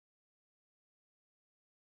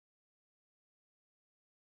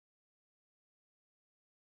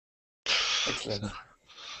Excellent.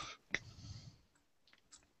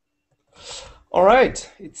 So, All right,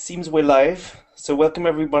 it seems we're live. So welcome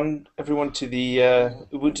everyone to the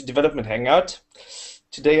Ubuntu Development Hangout.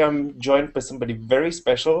 Today I'm joined by somebody very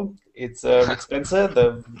special. It's Spencer,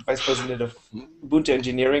 the Vice President of Ubuntu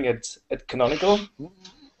Engineering at Canonical.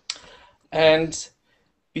 And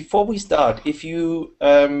before we start, if you're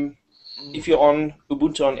on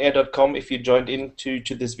ubuntuonair.com, if you joined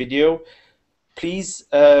into this video, please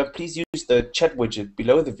use the chat widget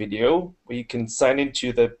below the video where you can sign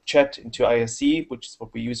into the chat into IRC, which is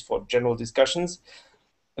what we use for general discussions.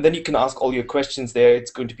 And then you can ask all your questions there.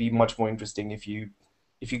 It's going to be much more interesting if you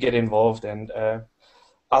get involved and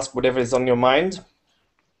ask whatever is on your mind.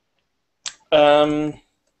 Um,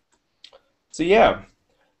 so yeah.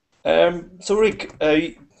 So Rick,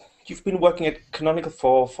 you've been working at Canonical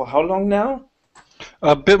for how long now?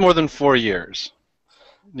 a bit more than 4 years.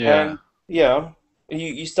 Yeah. And yeah,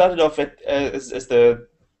 you started off as the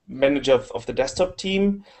manager of the desktop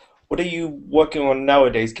team. What are you working on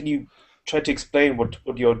nowadays? Can you try to explain what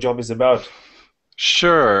your job is about?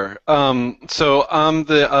 Sure. So I'm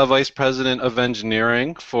the Vice President of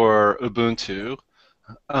Engineering for Ubuntu.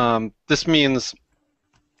 This means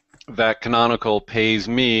that Canonical pays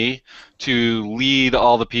me to lead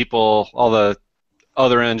all the people, all the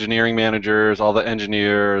other engineering managers, all the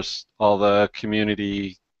engineers,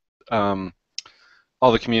 um,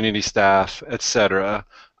 all the community staff, etc.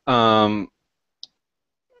 Um,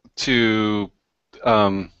 to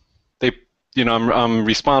um, they I'm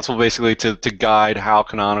responsible basically to guide how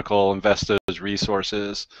Canonical invests those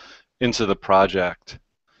resources into the project.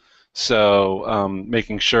 So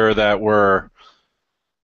making sure that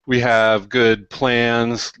we have good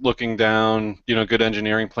plans looking down, good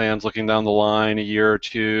engineering plans looking down the line a year or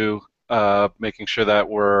two, making sure that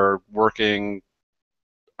we're working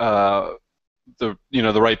uh, the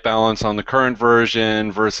right balance on the current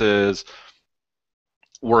version versus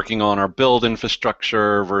working on our build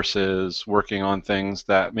infrastructure versus working on things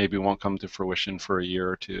that maybe won't come to fruition for a year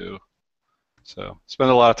or two. So spend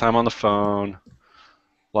a lot of time on the phone,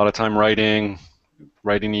 a lot of time writing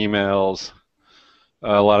emails,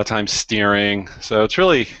 a lot of time steering. So it's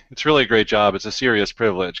really a great job. It's a serious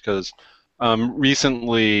privilege because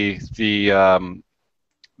recently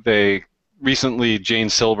they recently Jane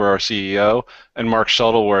Silber, our CEO, and Mark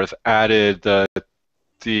Shuttleworth added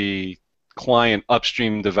the client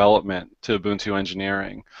upstream development to Ubuntu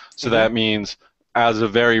engineering. So Hmm. that means as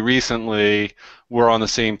of very recently, we're on the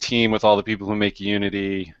same team with all the people who make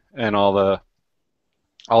Unity and all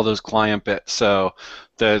those client bits. So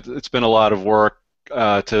it's been a lot of work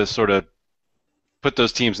to sort of put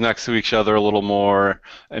those teams next to each other a little more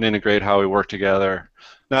and integrate how we work together.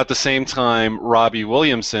 Now, at the same time, Robbie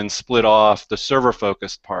Williamson split off the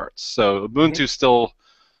server-focused parts. So Hmm.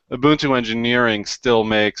 Ubuntu engineering still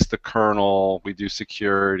makes the kernel, we do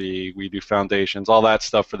security, we do foundations, all that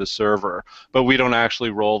stuff for the server, but we don't actually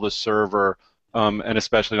roll the server, and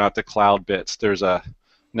especially not the cloud bits. There's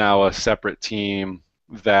now a separate team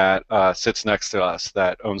that sits next to us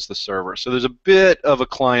that owns the server. So there's a bit of a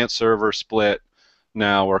client-server split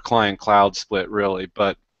now, or client-cloud split really,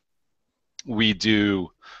 but we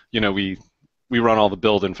do, we run all the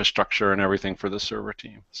build infrastructure and everything for the server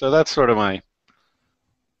team. So that's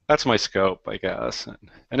my scope, I guess,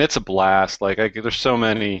 and it's a blast. Like there's so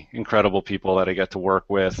many incredible people that I get to work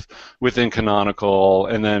with within Canonical,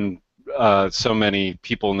 and then so many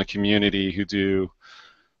people in the community who do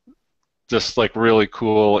just like really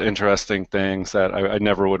cool, interesting things that I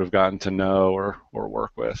never would have gotten to know or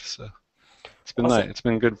work with. So it's been nice. Awesome. It's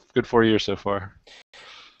been good 4 years so far.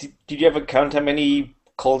 Did you ever count how many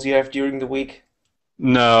calls you have during the week?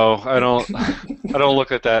 No, I don't. I don't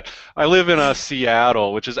look at that. I live in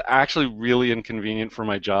Seattle, which is actually really inconvenient for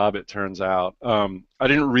my job, it turns out. I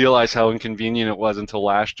didn't realize how inconvenient it was until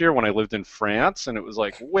last year when I lived in France, and it was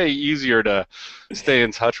like way easier to stay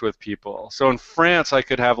in touch with people. So in France, I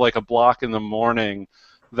could have like a block in the morning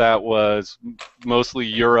that was mostly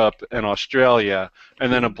Europe and Australia,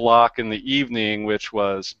 and then a Hmm. block in the evening, which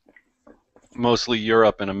was mostly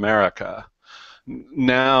Europe and America.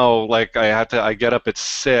 Now, like I get up at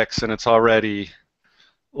 6 and it's already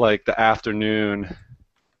like the afternoon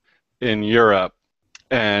in Europe,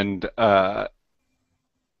 and I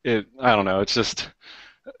don't know. It's just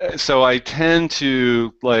so I tend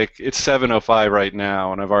to like it's 7:05 right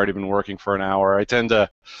now, and I've already been working for an hour. I tend to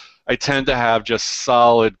have just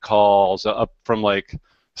solid calls up from like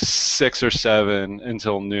 6 or 7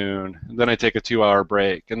 until noon. And then I take a 2-hour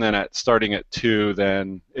break, and then at starting at 2,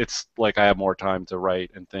 then it's like I have more time to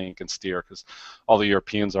write and think and steer because all the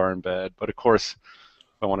Europeans are in bed. But of course,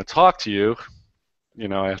 if I want to talk to you,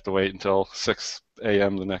 I have to wait until 6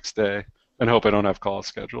 a.m. the next day and hope I don't have calls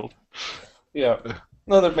scheduled. Yeah.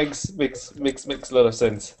 No, that makes a lot of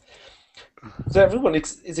sense. So everyone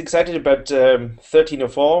is excited about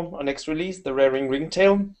 1304, our next release, the Raring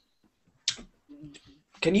Ringtail.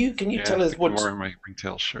 Can you Yeah, tell I us think I'm what? wearing my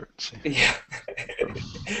ringtail shirt. See. Yeah.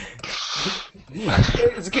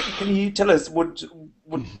 Can you tell us what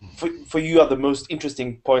for you are the most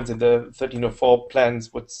interesting points in the 1304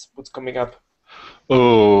 plans? What's coming up?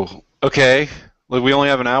 Oh, okay. Well, we only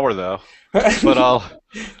have an hour though, but I'll.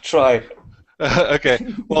 Try. Okay.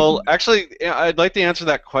 Well, actually, yeah, I'd like to answer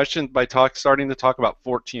that question by starting to talk about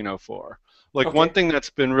 1404. Like one Okay, thing that's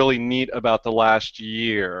been really neat about the last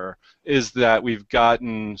year is that we've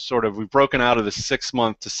broken out of the 6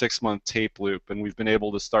 month to 6 month tape loop, and we've been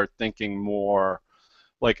able to start thinking more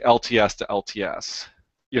like LTS to LTS,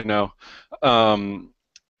 you know, um,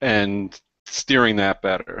 and steering that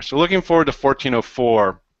better. So looking forward to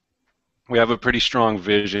 1404, we have a pretty strong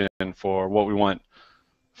vision for what we want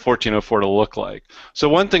 1404 to look like. So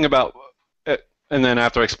one thing about it, and then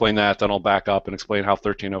after I explain that, then I'll back up and explain how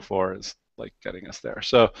 1304 is like getting us there.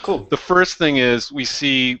 So cool. the first thing is we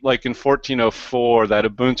see like in 1404 that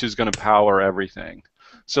Ubuntu is going to power everything.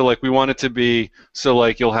 So like we want it to be so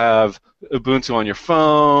like you'll have Ubuntu on your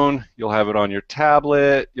phone, you'll have it on your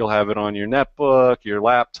tablet, you'll have it on your netbook, your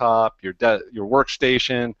laptop, your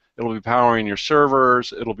workstation. It'll be powering your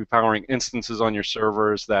servers. It'll be powering instances on your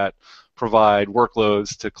servers that provide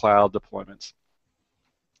workloads to cloud deployments.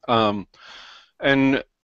 Um, and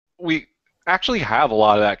we actually have a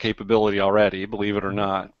lot of that capability already, believe it or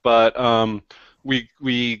not. But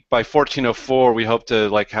we by 1404 we hope to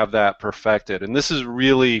like have that perfected, and this is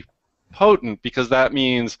really potent because that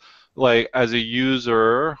means like as a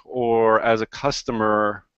user or as a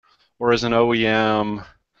customer or as an OEM,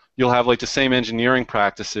 you'll have like the same engineering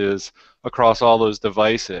practices across all those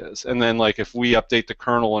devices. And then like if we update the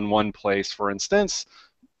kernel in one place, for instance,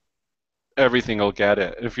 everything will get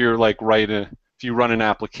it. If you're like if you run an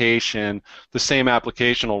application, the same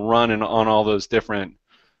application will run on all those different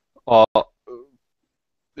all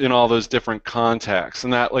in all those different contexts.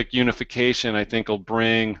 And that like unification I think will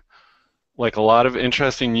bring like a lot of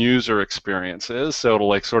interesting user experiences. So it'll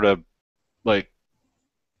like sort of like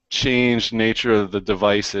change nature of the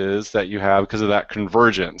devices that you have because of that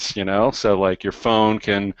convergence. So like your phone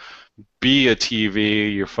can be a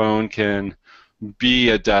TV, your phone can be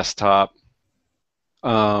a desktop.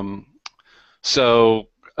 Um, so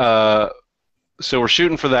uh, so we're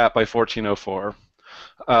shooting for that by 1404.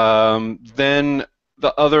 Then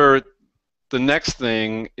the other the next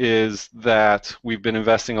thing is that we've been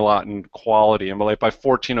investing a lot in quality, and like by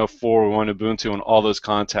 1404 we want Ubuntu in all those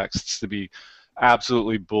contexts to be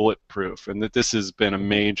absolutely bulletproof, and that this has been a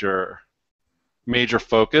major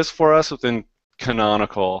focus for us within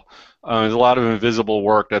Canonical. There's a lot of invisible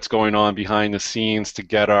work that's going on behind the scenes to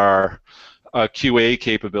get our QA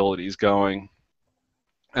capabilities going,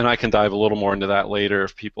 and I can dive a little more into that later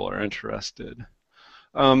if people are interested.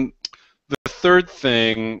 Um, the third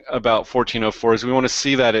thing about 1404 is we want to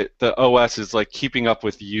see that the OS is like keeping up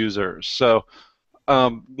with users. So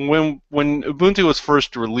when Ubuntu was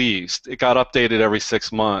first released, it got updated every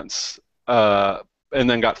 6 months, and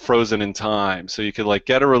then got frozen in time. So you could like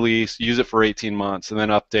get a release, use it for 18 months, and then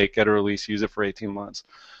update, get a release, use it for 18 months.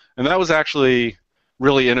 And that was actually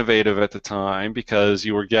really innovative at the time because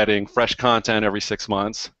you were getting fresh content every 6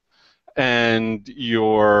 months, and you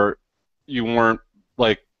weren't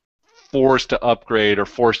like forced to upgrade or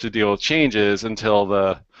forced to deal with changes until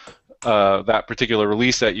the that particular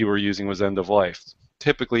release that you were using was end of life,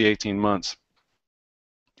 typically 18 months.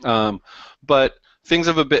 But things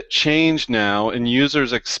have a bit changed now, and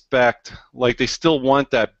users expect, like, they still want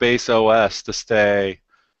that base OS to stay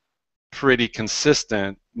pretty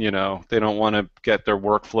consistent. They don't want to get their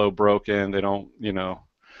workflow broken. They don't,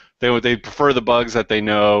 they prefer the bugs that they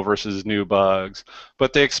know versus new bugs,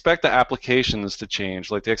 but they expect the applications to change.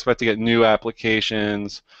 Like they expect to get new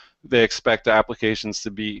applications. They expect the applications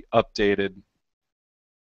to be updated.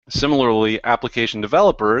 Similarly, application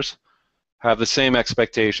developers have the same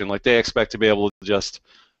expectation. Like they expect to be able to just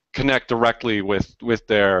connect directly with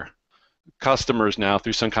their customers now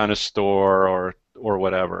through some kind of store or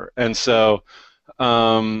whatever. And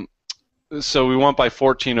um, so we want by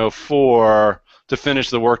 1404 to finish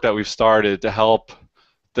the work that we've started to help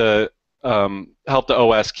the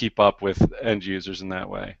OS keep up with end users in that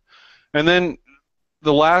way. And then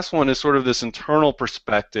the last one is sort of this internal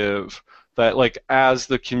perspective that, like, as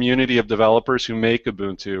the community of developers who make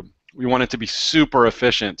Ubuntu, we want it to be super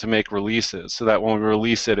efficient to make releases so that when we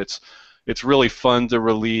release it, it's really fun to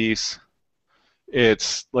release.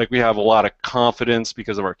 It's like we have a lot of confidence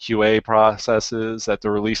because of our QA processes that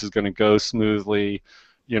the release is going to go smoothly.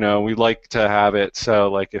 We like to have it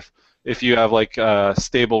so like if you have like a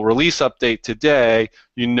stable release update today,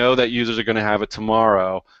 you know that users are going to have it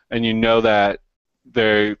tomorrow, and you know that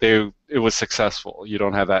it was successful. You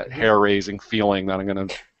don't have that Hmm. hair-raising feeling that I'm going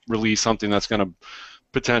to release something that's going to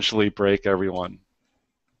potentially break everyone.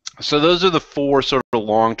 So those are the four sort of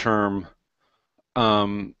long-term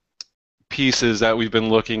um, pieces that we've been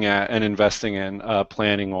looking at and investing in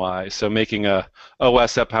planning-wise. So making a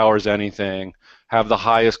OS that powers anything, have the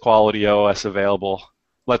highest quality OS available,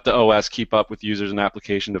 let the OS keep up with users and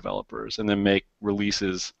application developers, and then make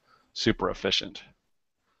releases super efficient.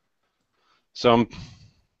 So I'm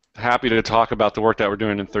happy to talk about the work that we're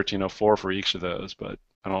doing in 1304 for each of those, but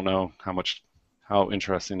I don't know how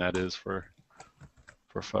interesting that is for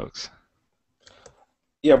folks.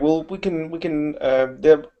 Yeah, well, we can.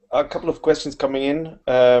 There are a couple of questions coming in.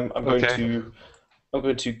 Okay. I'm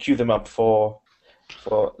going to queue them up for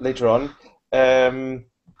later on. Um,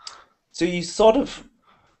 so you sort of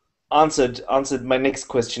answered my next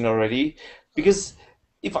question already, because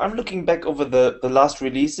if I'm looking back over the last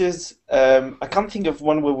releases, I can't think of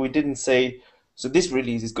one where we didn't say, so this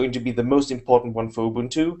release is going to be the most important one for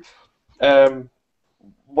Ubuntu. Um,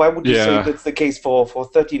 why would you say Yeah. that's the case for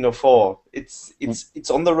 1304? It's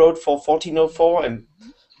on the road for 1404, and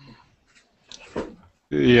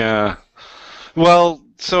Yeah. Well,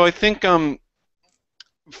 so I think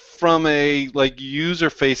from a like user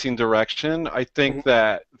facing direction, I think Mhm.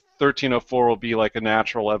 that 1304 will be like a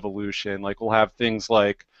natural evolution. Like we'll have things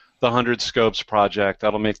like the 100 scopes project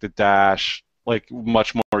that'll make the dash like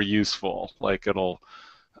much more useful. Like it'll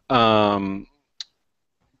um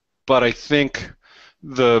but I think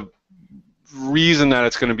the reason that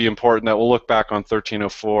it's going to be important that we'll look back on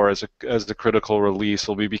 1304 as the critical release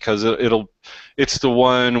will be because it's the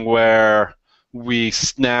one where we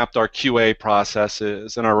snapped our QA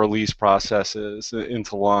processes and our release processes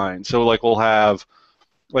into line. So like we'll have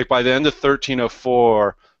like by the end of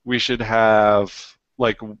 1304 we should have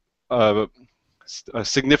like a, a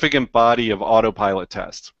significant body of autopilot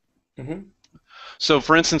tests. Mhm. So,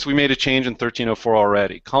 for instance, we made a change in 1304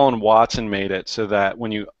 already. Colin Watson made it so that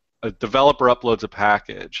when a developer uploads a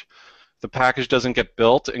package, the package doesn't get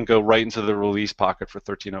built and go right into the release pocket for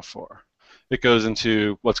 1304. It goes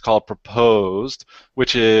into what's called proposed,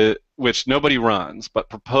 which nobody runs, but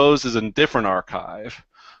proposed is a different archive.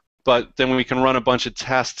 But then we can run a bunch of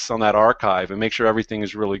tests on that archive and make sure everything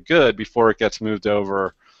is really good before it gets moved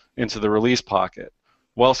over into the release pocket.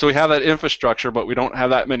 Well, so we have that infrastructure, but we don't have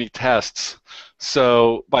that many tests.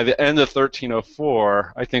 So by the end of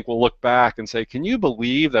 1304, I think we'll look back and say, can you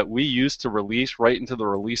believe that we used to release right into the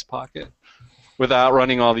release pocket without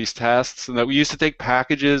running all these tests, and that we used to take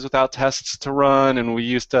packages without tests to run, and we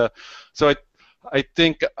used to. So I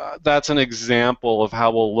think that's an example of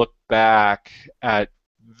how we'll look back at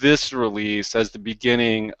this release as the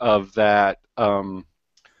beginning of that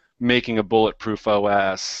making a bulletproof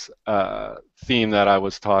OS theme that I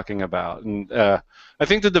was talking about, and I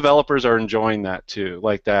think the developers are enjoying that too.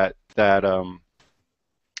 Like that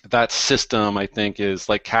system, I think, is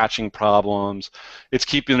like catching problems. It's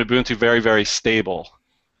keeping Ubuntu very, very stable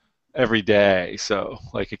every day. So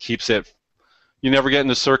like it keeps it. You never get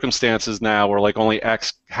into circumstances now where like only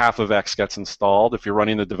half of X gets installed if you're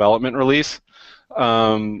running the development release.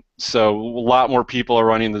 So a lot more people are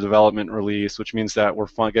running the development release, which means that we're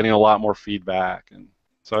getting a lot more feedback. And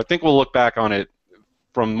so I think we'll look back on it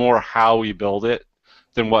from more how we build it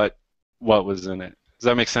than what was in it. Does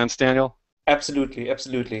that make sense, Daniel? Absolutely,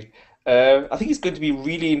 absolutely. I think it's going to be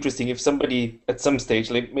really interesting if somebody at some stage,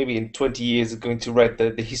 like maybe in 20 years, is going to write the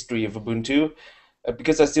history of Ubuntu.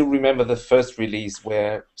 Because I still remember the first release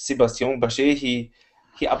where Sébastien Bachet, he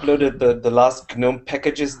uploaded the last GNOME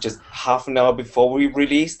packages just half an hour before we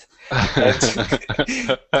released. And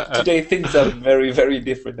today things are very, very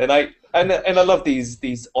different. And I love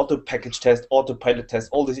these auto package tests, autopilot tests,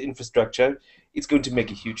 all this infrastructure. It's going to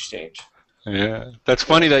make a huge change. Yeah, that's Yeah.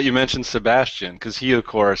 funny that you mentioned Sebastian because he, of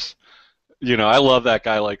course, I love that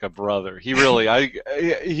guy like a brother. He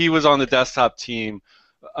was on the desktop team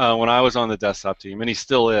when I was on the desktop team, and he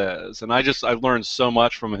still is. And I've learned so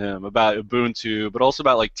much from him about Ubuntu, but also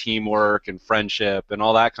about like teamwork and friendship and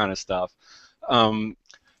all that kind of stuff. Um,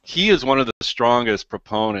 he is one of the strongest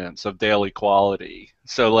proponents of daily quality.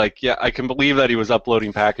 So like, yeah, I can believe that he was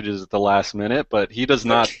uploading packages at the last minute, but he does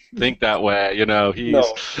not Exactly. think that way. He's No,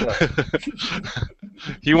 no.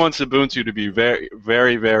 he wants Ubuntu to be very,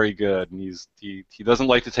 very, very good, and he doesn't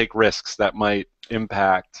like to take risks that might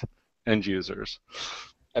impact end users.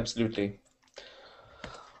 Absolutely.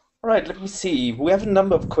 All right, let me see. We have a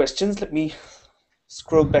number of questions. Let me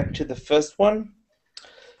scroll back to the first one.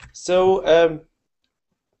 So, a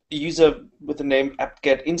user with the name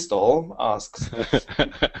apt-get-install asks,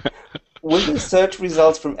 will the search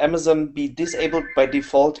results from Amazon be disabled by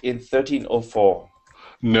default in 1304?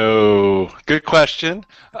 No, good question.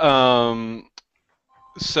 Um,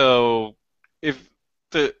 so if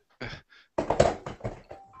the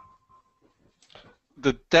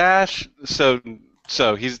the dash, so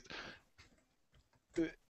he's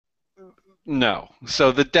no.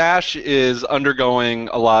 So the dash is undergoing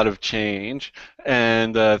a lot of change,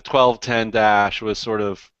 and the 1210 dash was sort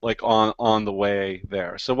of like on the way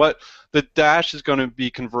there. So what the dash is going to be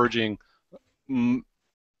converging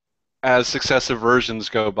as successive versions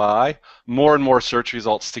go by, more and more search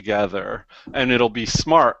results together, and it'll be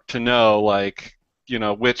smart to know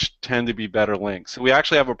which tend to be better links. So we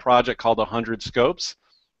actually have a project called 100 Scopes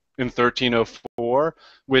in 1304,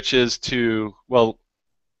 which is to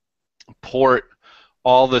port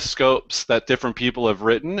all the scopes that different people have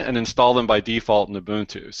written and install them by default in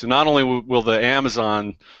Ubuntu. So not only will the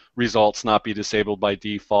Amazon results not be disabled by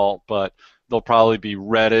default, but there'll probably be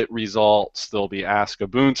Reddit results, there'll be Ask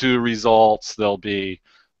Ubuntu results, there'll be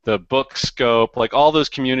the book scope, like all those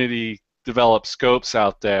community developed scopes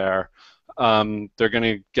out there. They're going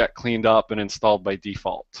to get cleaned up and installed by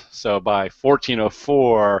default. So by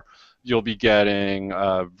 1404, you'll be getting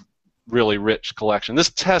really rich collection. This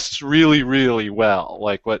tests really, really well.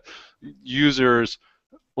 Like what users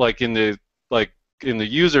like in the like in the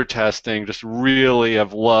user testing just really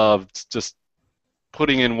have loved just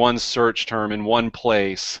putting in one search term in one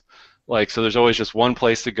place. Like so there's always just one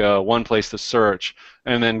place to go, one place to search,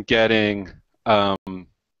 and then getting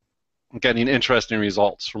interesting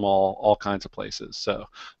results from all kinds of places. So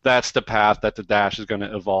that's the path that the Dash is going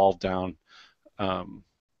to evolve down.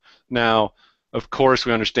 Now, of course,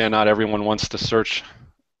 we understand not everyone wants to search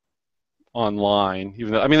online.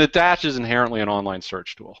 Even though, I mean, the Dash is inherently an online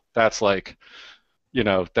search tool. That's like,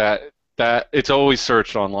 that it's always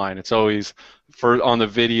searched online. It's always on the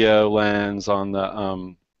video lens, on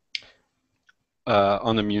the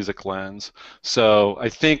music lens. So I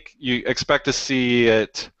think you expect to see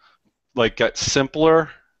it like get simpler.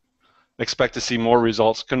 Expect to see more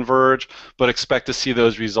results converge, but expect to see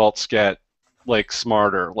those results get like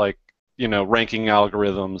smarter, like ranking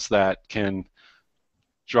algorithms that can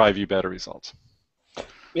drive you better results.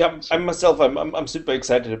 Yeah, I So myself, I'm super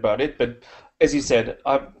excited about it. But as you said,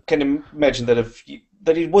 I can imagine that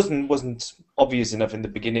that it wasn't obvious enough in the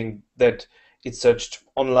beginning that it searched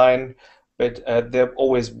online, but there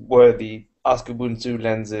always were the Ask Ubuntu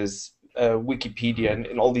lenses, Wikipedia,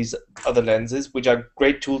 and all these other lenses, which are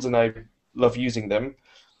great tools, and I love using them.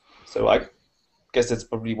 So I guess that's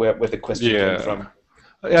probably where the question came yeah, from.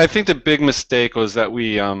 I think the big mistake was that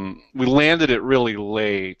we landed it really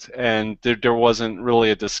late, and there wasn't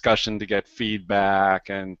really a discussion to get feedback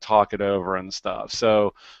and talk it over and stuff.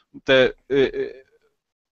 So that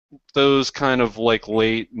those kind of like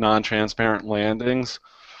late non-transparent landings,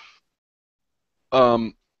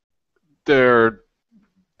 um, they're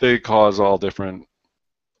they cause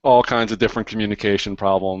all kinds of different communication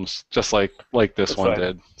problems, just like this That's one right.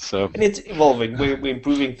 did. So And it's evolving. We're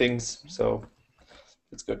improving things, so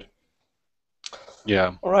it's good.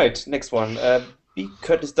 yeah, All right, next one. B.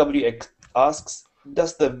 Curtis WX asks,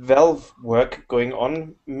 does the Valve work going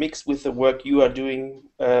on mix with the work you are doing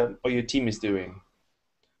or your team is doing?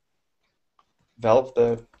 Valve,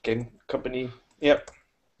 the game company. Yep.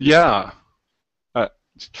 yeah. Uh,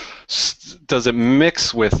 does it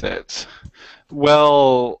mix with it?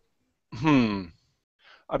 Well, I'm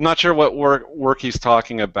not sure what work he's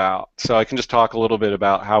talking about, so I can just talk a little bit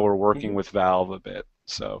about how we're working Hmm. with Valve a bit.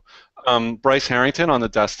 So, Bryce Harrington on the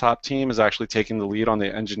desktop team is actually taking the lead on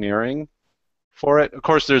the engineering for it. Of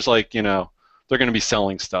course, there's they're going to be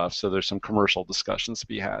selling stuff, so there's some commercial discussions to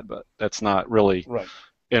be had, but that's not really Right.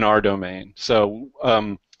 in our domain. So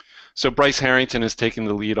Bryce Harrington is taking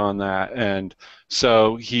the lead on that, and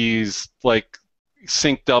so he's like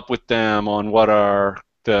synced up with them on what are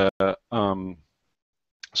the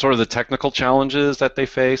sort of the technical challenges that they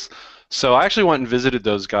face. So I actually went and visited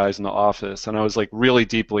those guys in the office, and I was like really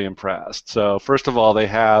deeply impressed. So first of all, they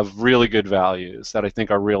have really good values that I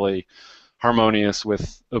think are really harmonious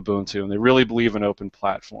with Ubuntu, and they really believe in open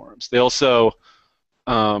platforms. They also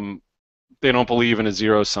um, they don't believe in a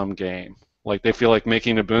zero-sum game. Like they feel like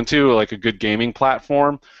making Ubuntu like a good gaming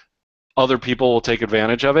platform, other people will take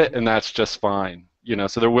advantage of it, Mhm. and that's just fine.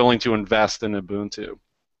 So they're willing to invest in Ubuntu,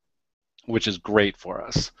 which is great for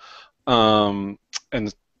us, and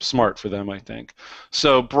smart for them, I think.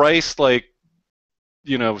 So Bryce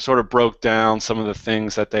sort of broke down some of the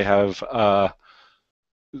things that they have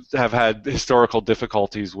had historical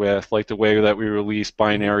difficulties with, like the way that we release Hmm.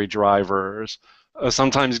 binary drivers.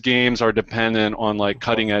 Sometimes games are dependent on like Of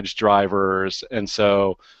cutting course. edge drivers, and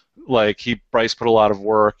so like Bryce put a lot of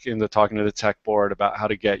work into talking to the tech board about how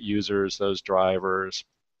to get users those drivers.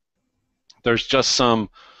 There's just some,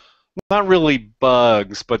 not really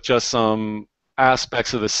bugs, but just some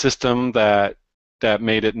aspects of the system that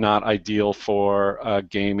made it not ideal for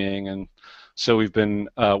gaming, and so we've been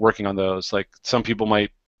working on those. Like some people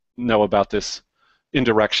might know about this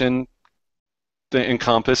indirection in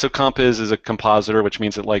Compiz. So Compiz is a compositor, which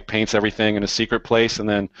means it like paints everything in a secret place and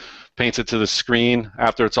then paints it to the screen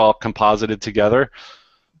after it's all composited together.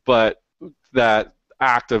 But that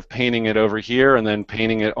act of painting it over here and then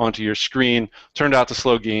painting it onto your screen turned out to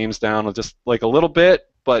slow games down just like a little bit,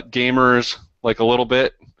 but gamers like a little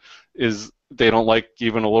bit is they don't like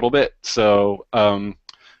even a little bit. So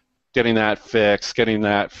getting that fixed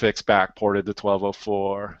backported to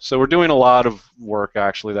 1204. So we're doing a lot of work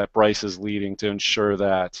actually that Bryce is leading to ensure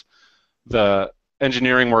that the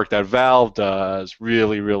engineering work that Valve does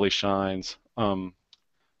really, really shines on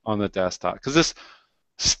the desktop. Because this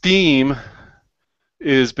Steam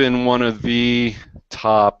has been one of the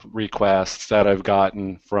top requests that I've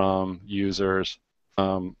gotten from users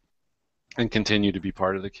and continue to be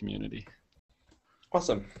part of the community.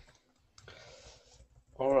 Awesome.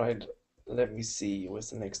 All right. Let me see.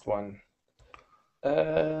 Where's the next one?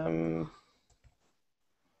 Um,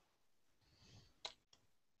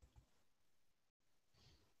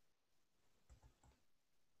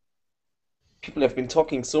 People have been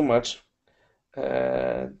talking so much.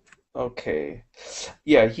 Uh, okay.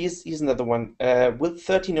 Yeah, here's another one. Will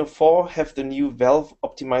 1304 have the new Valve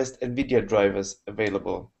optimized NVIDIA drivers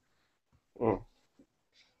available? Oh,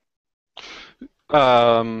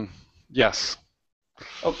 Yes.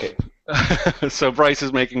 okay, So Bryce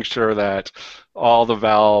is making sure that all the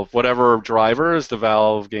Valve, whatever drivers the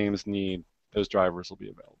Valve games need, those drivers will be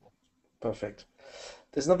available. perfect.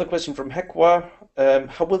 There's another question from Hekwa.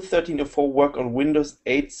 How will 1304 work on Windows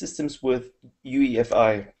 8 systems with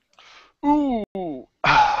UEFI? Ooh.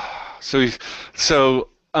 So, so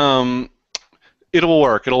it'll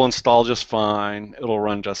work. It'll install just fine. It'll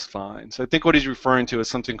run just fine. So I think what he's referring to is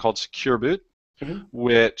something called Secure Boot, Hmm.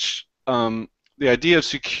 which the idea of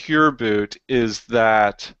Secure Boot is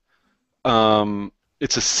that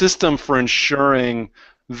it's a system for ensuring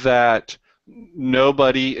that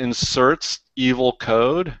nobody inserts evil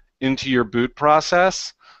code into your boot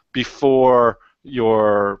process before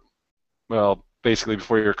your, well, basically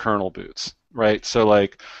before your kernel boots, right? So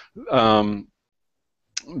like um,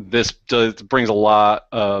 brings a lot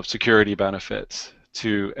of security benefits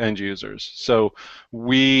to end users. So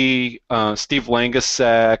Steve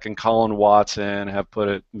Langasek and Colin Watson have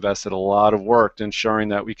invested a lot of work to ensuring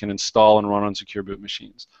that we can install and run on secure boot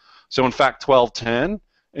machines. So in fact, 12.10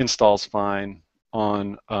 installs fine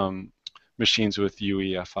on machines with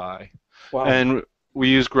UEFI. Wow. And we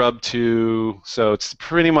use Grub2, so it's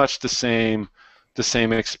pretty much the same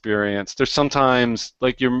experience. There's sometimes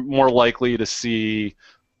like you're more likely to see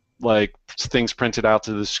like things printed out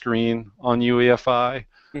to the screen on UEFI,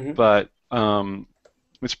 Hmm. but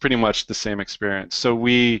it's pretty much the same experience. So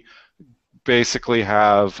we basically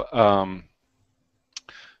have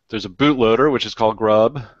there's a bootloader which is called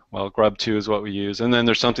Grub. Well, Grub2 is what we use, and then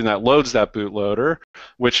there's something that loads that bootloader,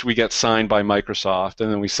 which we get signed by Microsoft,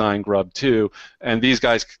 and then we sign Grub2. And these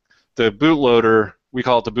guys, the bootloader, we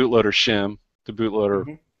call it the bootloader shim, the bootloader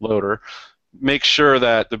Hmm. loader, make sure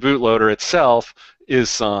that the bootloader itself is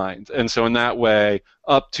signed. And so in that way,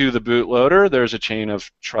 up to the bootloader, there's a chain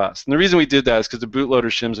of trust. And the reason we did that is because the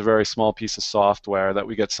bootloader shim is a very small piece of software that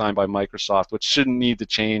we get signed by Microsoft, which shouldn't need to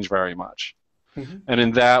change very much. Hmm. And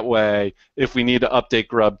in that way, if we need to update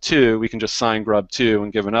Grub2, we can just sign Grub2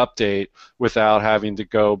 and give an update without having to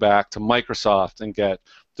go back to Microsoft and get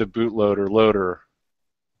the bootloader loader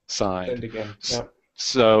signed. And again, yeah.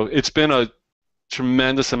 So it's been a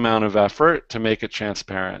tremendous amount of effort to make it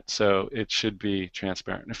transparent. So it should be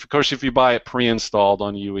transparent. Of course, if you buy it pre-installed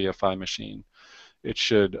on a UEFI machine, it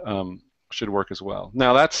should work as well.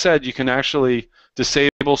 Now that said, you can actually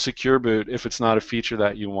disable Secure Boot if it's not a feature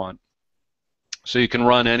that you want. So you can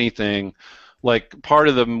run anything. Like part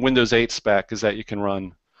of the Windows 8 spec is that you can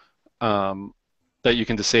run um, that you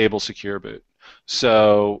can disable Secure Boot.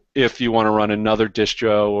 So if you want to run another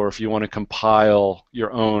distro or if you want to compile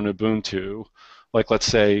your own Ubuntu, like let's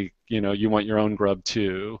say you want your own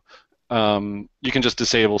Grub2, you can just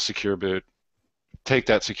disable Secure Boot, take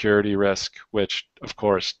that security risk, which of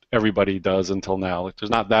course everybody does until now. Like, there's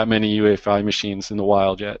not that many UEFI machines in the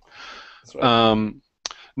wild yet. That's right.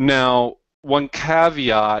 Now, one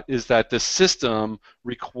caveat is that the system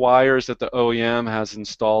requires that the OEM has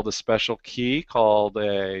installed a special key called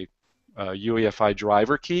a UEFI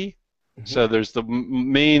driver key. Hmm. So there's the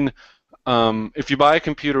main, if you buy a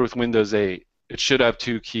computer with Windows 8, it should have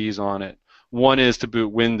two keys on it. One is to boot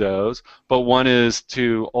Windows, but one is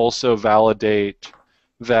to also validate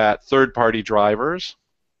that third-party drivers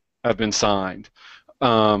have been signed.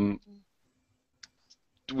 Um,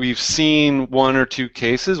 we've seen one or two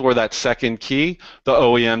cases where that second key, the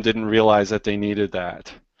OEM didn't realize that they needed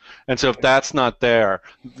that. And so if that's not there,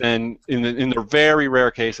 then in the very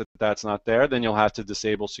rare case that that's not there, then you'll have to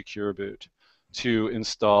disable Secure Boot to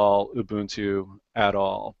install Ubuntu at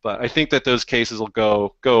all. But I think that those cases will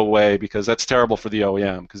go away because that's terrible for the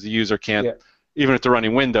OEM because the user can't, Yeah. even if they're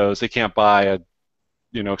running Windows, they can't buy a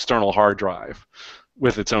external hard drive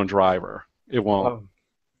with its own driver. It won't, Um,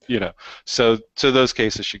 you know. So those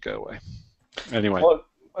cases should go away. Anyway, well,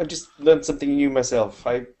 I just learned something new myself.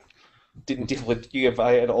 I didn't deal with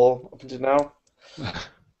UFI at all up until now.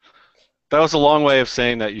 that was a long way of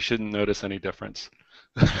saying that you shouldn't notice any difference.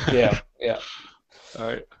 Yeah, yeah. All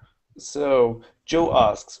right. So Joe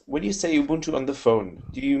asks, when you say Ubuntu on the phone,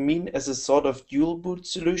 do you mean as a sort of dual boot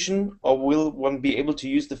solution, or will one be able to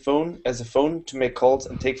use the phone as a phone to make calls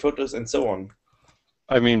and take photos and so on?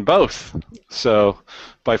 I mean both. So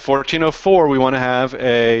by 1404, we want to have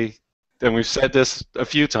and we've said this a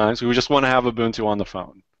few times, we just want to have Ubuntu on the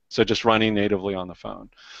phone. So just running natively on the phone.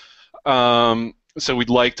 So we'd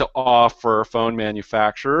like to offer phone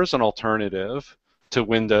manufacturers an alternative to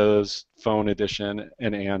Windows Phone Edition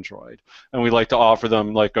and Android. And we'd like to offer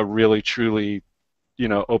them like a really truly,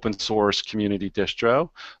 open source community distro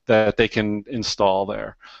that they can install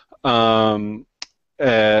there.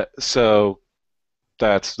 So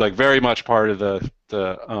that's like very much part of the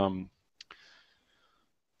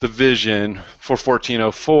vision for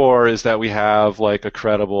 1404 is that we have like a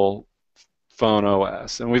credible phone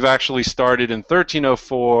OS. And we've actually started in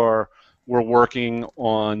 1304. We're working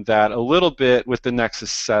on that a little bit with the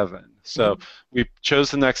Nexus 7. So Mhm. we chose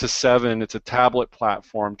the Nexus 7. It's a tablet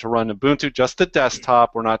platform to run Ubuntu, just the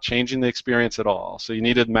desktop. We're not changing the experience at all. So you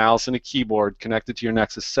need a mouse and a keyboard connected to your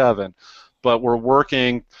Nexus 7. But we're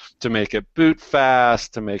working to make it boot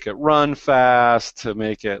fast, to make it run fast, to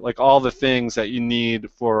make it like all the things that you need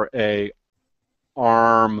for a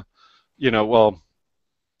ARM, well,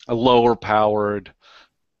 a lower powered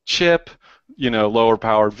chip, lower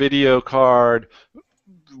powered video card,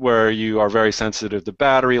 where you are very sensitive to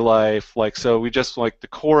battery life. Like, so we just like the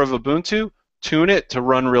core of Ubuntu, tune it to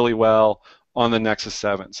run really well on the Nexus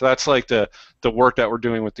 7. So that's like the work that we're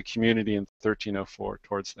doing with the community in 1304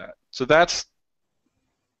 towards that. So that's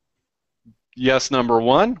yes, number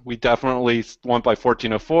one. We definitely want by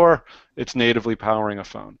 1404, it's natively powering a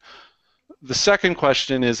phone. The second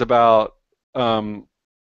question is about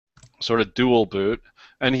sort of dual boot.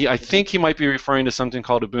 And I Mhm. think he might be referring to something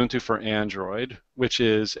called Ubuntu for Android, which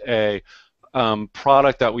is a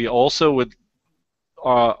product that we also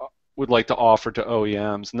uh, would like to offer to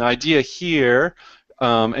OEMs. And the idea here,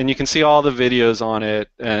 and you can see all the videos on it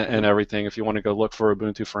and Mhm. everything if you want to go look for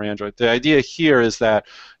Ubuntu for Android. The idea here is that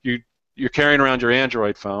you're carrying around your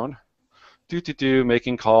Android phone,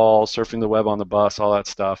 making calls, surfing the web on the bus, all that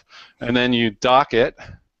stuff, and then you dock it,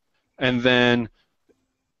 and then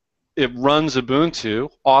it runs Ubuntu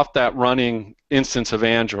off that running instance of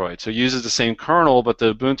Android. So it uses the same kernel, but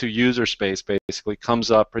the Ubuntu user space basically comes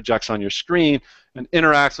up, projects on your screen, and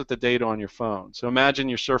interacts with the data on your phone. So imagine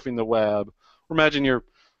you're surfing the web, or imagine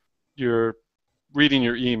you're reading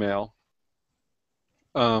your email,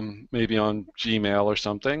 maybe on Gmail or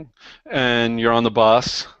something, and you're on the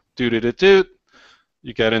bus, doot.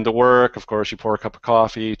 You get into work, of course, you pour a cup of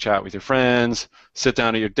coffee, chat with your friends, sit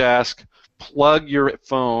down at your desk, plug your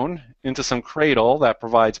phone into some cradle that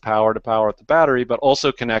provides power to power up the battery, but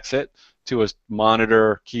also connects it to a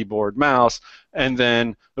monitor, keyboard, mouse, and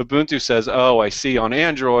then Ubuntu says, "Oh, I see on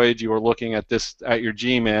Android you were looking at this at your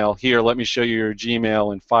Gmail. Here, let me show you your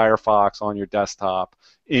Gmail in Firefox on your desktop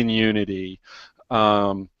in Unity."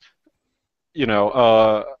 Um,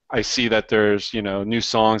 I see that there's, new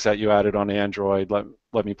songs that you added on Android.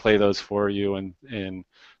 Let me play those for you in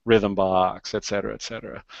Rhythm Box, et cetera, et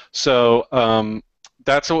cetera. So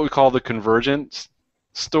that's what we call the convergence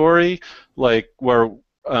story, like where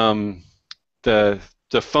um, the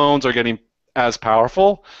the phones are getting as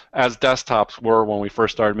powerful as desktops were when we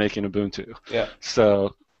first started making Ubuntu. Yeah,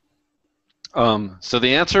 So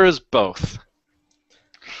the answer is both.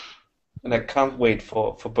 and I can't wait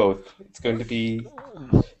for both. It's going to be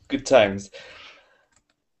good times.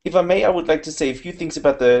 If I may, I would like to say a few things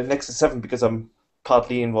about the Nexus 7 because I'm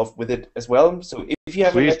partly involved with it as well. So if you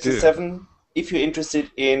have a Please Nexus do. 7, if you're interested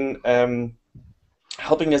in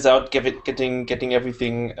helping us out, getting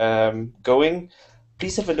everything going,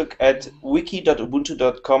 please have a look at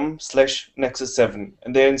wiki.ubuntu.com/nexus7,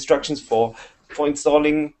 and there are instructions for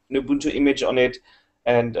installing an Ubuntu image on it,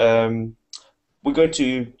 and we're going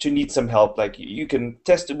to need some help. Like you can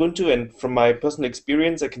test Ubuntu, and from my personal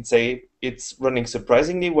experience, I can say it's running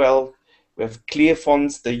surprisingly well. We have clear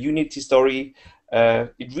fonts, the Unity story.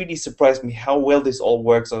 It really surprised me how well this all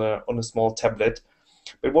works on a small tablet.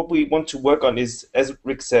 But what we want to work on is, as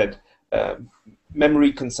Rick said, uh,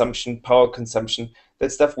 memory consumption, power consumption.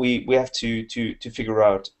 That stuff we have to figure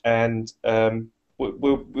out. And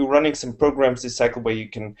we're running some programs this cycle where you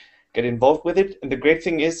can get involved with it. And the great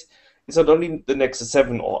thing is, it's not only the Nexus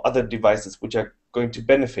 7 or other devices which are going to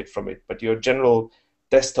benefit from it, but your general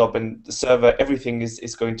desktop and the server, everything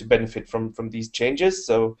is going to benefit from these changes.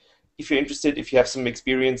 So if you're interested, if you have some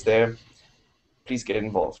experience there, please get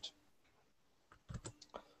involved.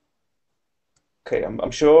 Okay,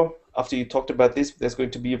 I'm sure after you talked about this, there's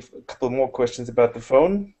going to be a couple more questions about the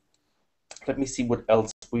phone. Let me see what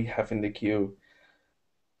else we have in the queue.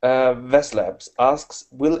 Veslabs asks,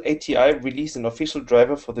 will ATI release an official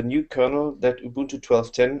driver for the new kernel that Ubuntu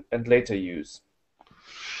 12.10 and later use?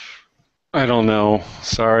 I don't know.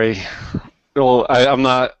 Sorry. Well, I'm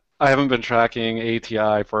not. I haven't been tracking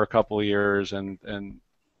ATI for a couple of years, and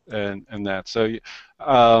that. So,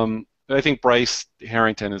 I think Bryce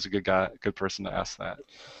Harrington is a good guy, good person to ask that.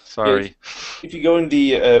 Yeah, Sorry. if you go in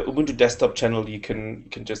the Ubuntu desktop channel, you can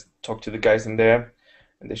just talk to the guys in there,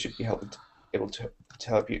 and they should be able to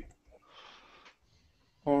help you.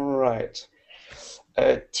 All right.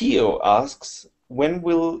 Tio asks, when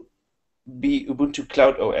will be Ubuntu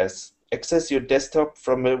Cloud OS? Access your desktop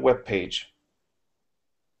from a web page.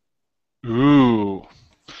 Ooh.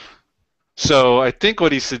 So I think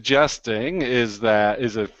what he's suggesting is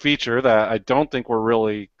a feature that I don't think we're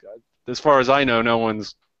really, as far as I know, no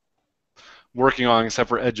one's working on except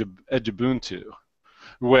for Edge Ubuntu,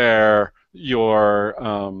 where your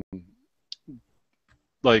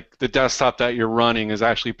like the desktop that you're running is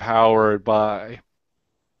actually powered by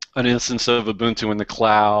an instance of Ubuntu in the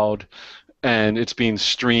cloud, and it's being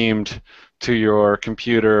streamed to your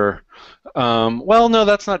computer. Well, no,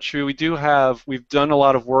 that's not true. We've done a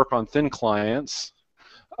lot of work on thin clients.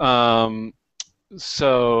 Um,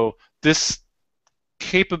 so this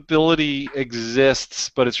capability exists,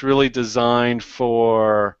 but it's really designed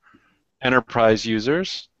for enterprise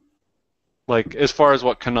users, like as far as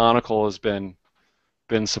what Canonical has been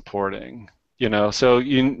supporting. So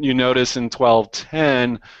you notice in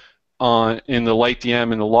 12.10 in the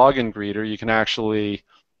LightDM and the login greeter, you can actually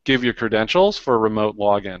give your credentials for remote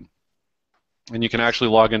login. And you can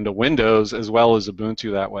actually log into Windows as well as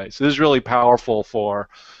Ubuntu that way. So this is really powerful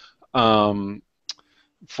um,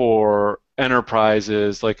 for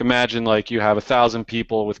enterprises. Like imagine like you have 1,000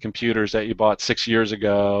 people with computers that you bought 6 years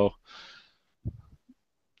ago.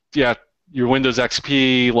 Yeah, your Windows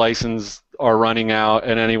XP license are running out,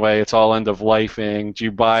 and anyway, it's all end of lifing. Do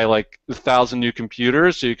you buy like 1,000 new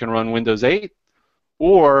computers so you can run Windows 8?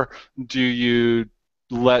 Or do you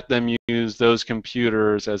let them use those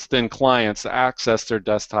computers as thin clients to access their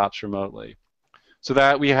desktops remotely? So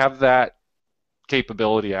that we have that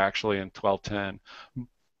capability actually in 12.10.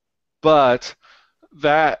 But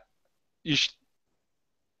that you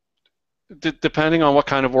depending on what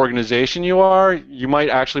kind of organization you are, you might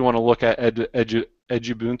actually want to look at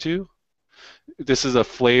Edubuntu. This is a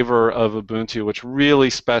flavor of Ubuntu which really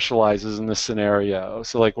specializes in this scenario.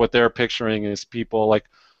 So like what they're picturing is people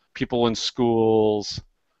in schools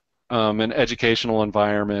and educational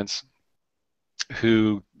environments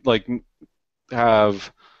who like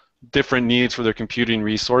have different needs for their computing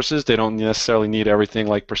resources. They don't necessarily need everything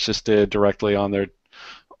like persisted directly on their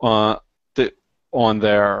uh, on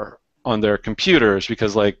their on their computers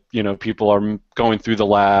because people are going through the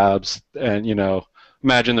labs and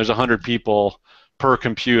imagine there's 100 people per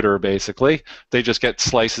computer basically. They just get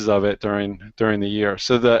slices of it during the year.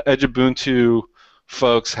 So the Edge Ubuntu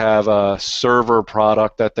folks have a server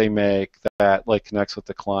product that they make that like connects with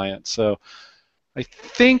the client. So I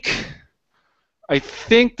think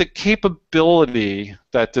the capability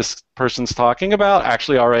that this person's talking about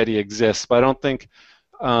actually already exists, but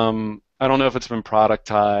I don't know if it's been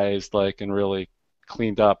productized and really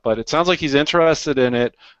cleaned up. But it sounds like he's interested in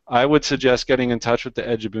it. I would suggest getting in touch with the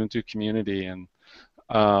Edge Ubuntu community and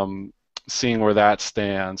seeing where that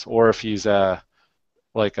stands, or if he's a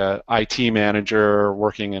IT manager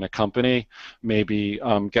working in a company, maybe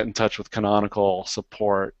get in touch with Canonical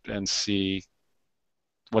support and see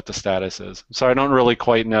what the status is. So I don't really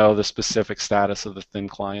quite know the specific status of the thin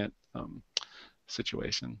client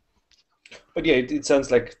situation. But yeah, it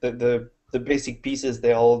sounds like the basic pieces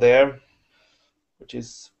they're all there, which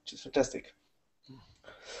is fantastic.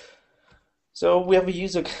 So we have a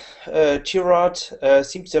user, Gerard,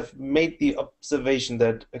 seems to have made the observation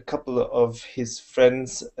that a couple of his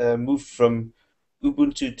friends moved from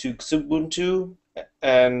Ubuntu to Xubuntu,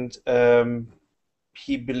 and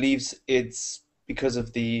he believes it's because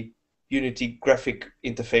of the Unity graphic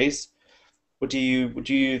interface. What do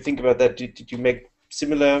you think about that? Did you make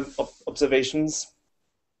similar observations?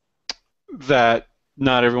 That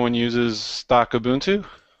not everyone uses stock Ubuntu.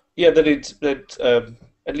 Yeah, that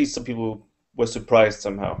at least some people were surprised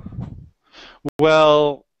somehow.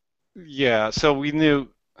 Well, yeah. So I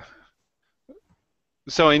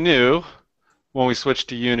knew when we switched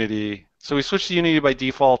to Unity. So we switched to Unity by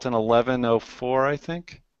default in 11.04, I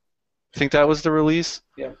think. I think that was the release.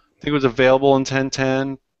 Yeah. I think it was available in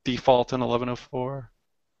 10.10, default in 11.04.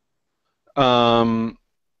 Um,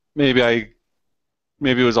 maybe I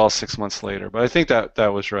maybe it was all 6 months later, but I think that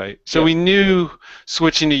was right. So Yeah. we knew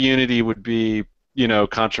switching to Unity would be,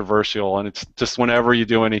 controversial, and it's just whenever you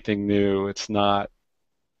do anything new, it's not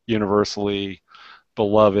universally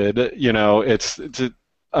beloved.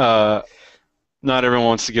 Uh, not everyone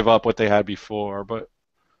wants to give up what they had before, but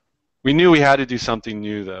we knew we had to do something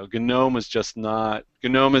new though. GNOME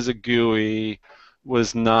as a GUI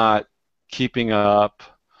was not keeping up.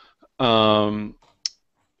 Um,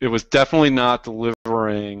 it was definitely not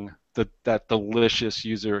delivering that delicious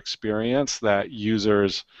user experience that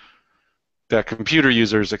computer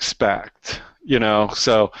users expect.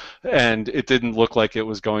 So, and it didn't look like it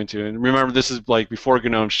was going to. And remember, this is like before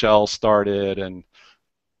GNOME Shell started, and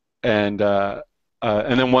and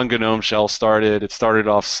then when GNOME Shell started, it started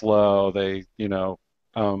off slow.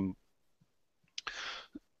 Um,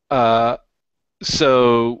 uh,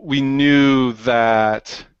 so we knew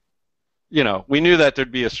that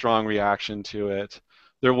there'd be a strong reaction to it.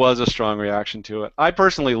 There was a strong reaction to it. I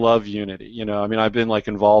personally love Unity. I mean, I've been like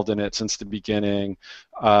involved in it since the beginning.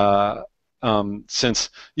 Uh,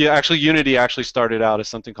 actually, Unity actually started out as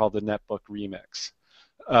something called the Netbook Remix.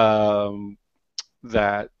 Um,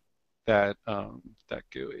 that that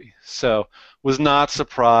GUI. So was not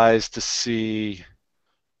surprised to see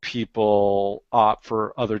people opt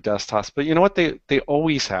for other desktops. But you know what? They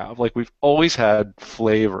always have. Like we've always had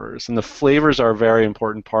flavors, and the flavors are a very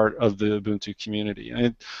important part of the Ubuntu community.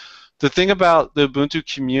 And the thing about the Ubuntu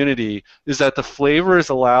community is that the flavors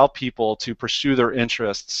allow people to pursue their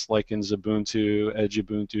interests, like in Xubuntu,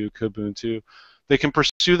 Edubuntu, Kubuntu. They can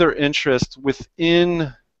pursue their interests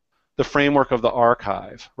within the framework of the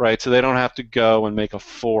archive, right? So they don't have to go and make a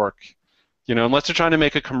fork. Unless they're trying to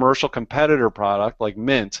make a commercial competitor product like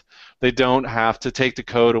Mint, they don't have to take the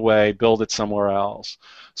code away, build it somewhere else.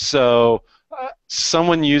 So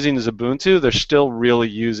someone using Ubuntu, they're still really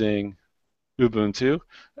using Ubuntu,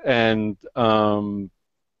 and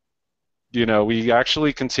we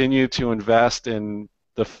actually continue to invest in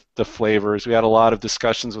the flavors. We had a lot of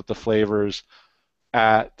discussions with the flavors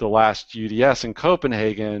at the last UDS in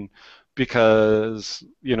Copenhagen because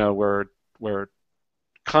we're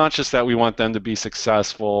conscious that we want them to be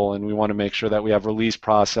successful, and we want to make sure that we have release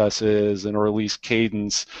processes and a release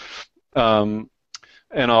cadence and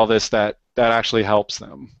all this that actually helps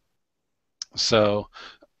them. So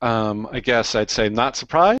I guess I'd say not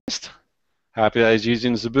surprised. Happy that he's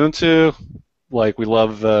using Ubuntu. Like we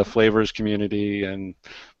love the flavors community, and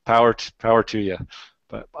power to you.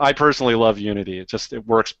 But I personally love Unity. It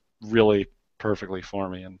works really perfectly for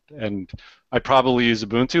me, and I probably use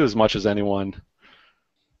Ubuntu as much as anyone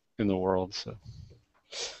in the world. So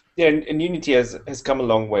Yeah, and Unity has come a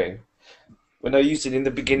long way. When I used it in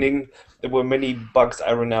the beginning, there were many bugs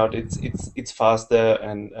I ran out. It's faster,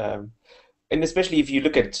 and especially if you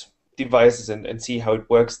look at devices and see how it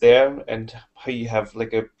works there, and how you have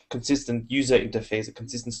like a consistent user interface, a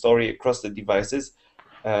consistent story across the devices.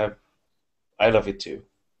 Uh, I love it too.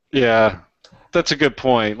 yeah, that's a good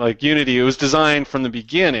point. Like Unity, it was designed from the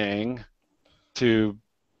beginning to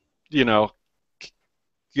you know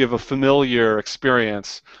give a familiar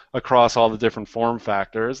experience across all the different form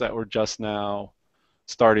factors that we're just now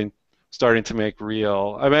starting to make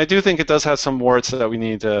real. I mean, I do think it does have some warts that we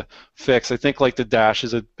need to fix. I think like the dash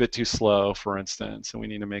is a bit too slow, for instance, and we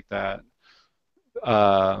need to make that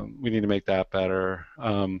better.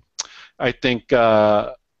 I think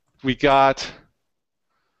we got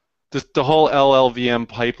the whole LLVM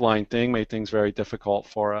pipeline thing made things very difficult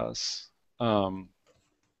for us. Um,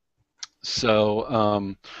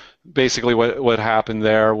 so basically what happened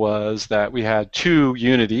there was that we had two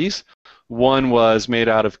Unities. One was made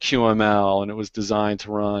out of QML, and it was designed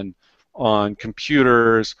to run on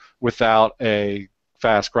computers without a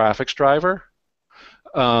fast graphics driver.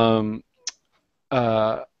 Um,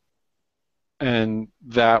 uh, and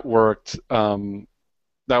that worked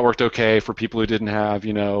okay for people who didn't have,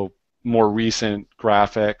 more recent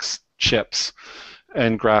graphics chips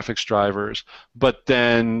and graphics drivers. But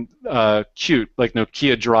then Qt, like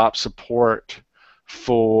Nokia, dropped support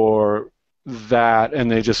for that, and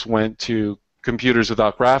they just went to computers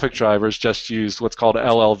without graphic drivers, just used what's called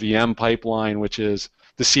LLVM pipeline, which is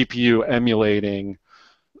the CPU emulating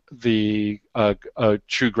the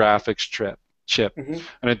true graphics chip. Hmm.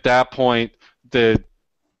 And at that point, the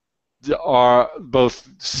are both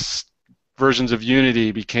versions of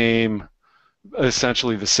Unity became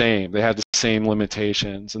essentially the same. They had the same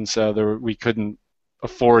limitations, and so we couldn't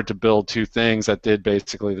afford to build two things that did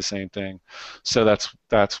basically the same thing. So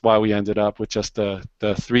that's why we ended up with just the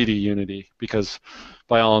 3D Unity, because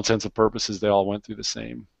by all intents and purposes they all went through the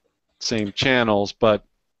same channels. But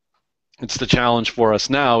it's the challenge for us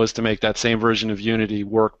now is to make that same version of Unity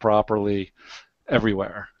work properly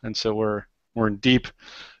everywhere. And so we're in deep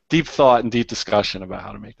thought and deep discussion about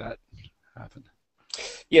how to make that happen.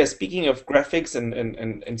 Yeah, speaking of graphics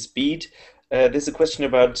and speed, there's a question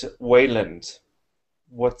about Wayland.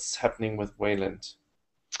 What's happening with Wayland?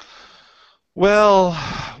 Well,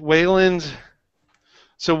 Wayland.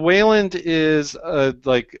 So Wayland is a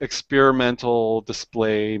like experimental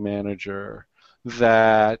display manager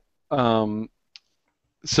that um,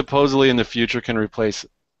 supposedly in the future can replace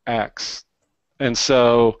X. And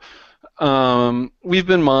so we've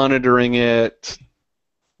been monitoring it.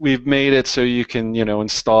 We've made it so you can,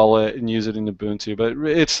 install it and use it in Ubuntu. But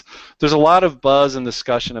there's a lot of buzz and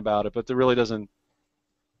discussion about it, but there really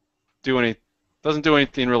do any doesn't do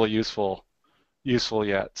anything really useful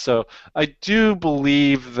yet. So I do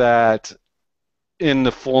believe that in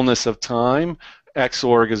the fullness of time,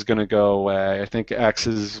 Xorg is going to go away. I think X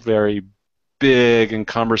is very big and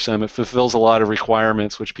cumbersome. It fulfills a lot of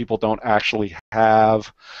requirements which people don't actually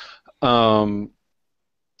have. Um,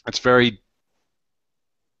 it's very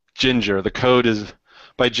ginger. The code is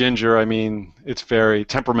by ginger, I mean it's very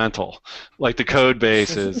temperamental. Like the code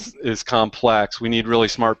base is complex. We need really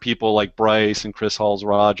smart people like Bryce and Chris Halls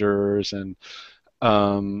Rogers and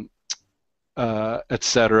um,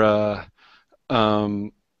 etc.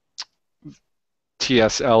 Um,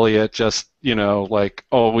 T.S. Eliot, just like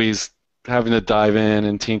always having to dive in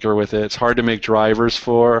and tinker with it. It's hard to make drivers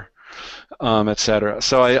for, etc.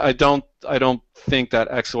 So I don't think that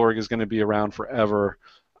Xorg is going to be around forever.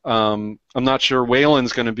 I'm not sure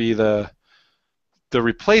Wayland's going to be the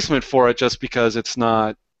replacement for it, just because it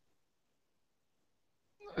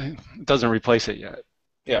doesn't replace it yet.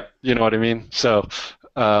 Yeah, You know what I mean?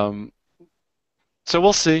 Um, so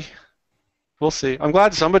we'll see. We'll see. I'm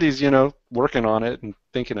glad somebody's working on it and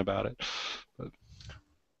thinking about it. But,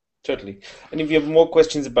 totally. And if you have more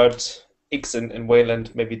questions about X and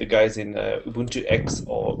Wayland, maybe the guys in Ubuntu X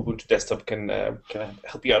or Ubuntu Desktop can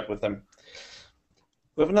help you out with them.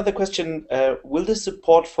 We have another question. Will the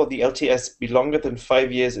support for the LTS be longer than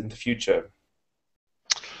 5 years in the future?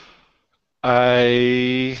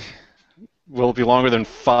 I will be longer than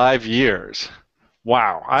 5 years.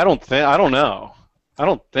 Wow. I don't know. I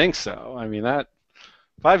don't think so. I mean, that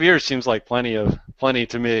 5 years seems like plenty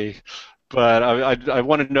to me, but I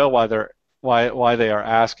want to know why they are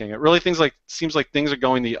asking. It really seems like things are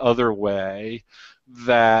going the other way.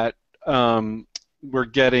 That we're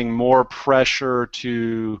getting more pressure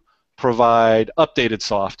to provide updated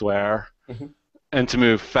software Hmm. and to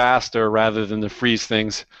move faster rather than to freeze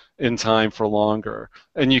things in time for longer.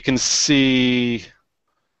 And you can see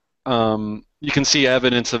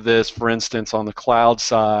evidence of this, for instance, on the cloud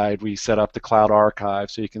side. We set up the cloud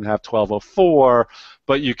archive so you can have 1204,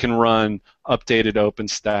 but you can run updated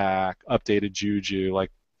OpenStack, updated Juju,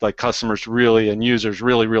 like customers really and users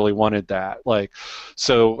really wanted that.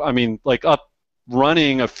 So I mean,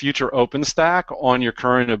 running a future OpenStack on your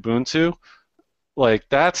current Ubuntu,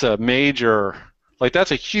 that's a major,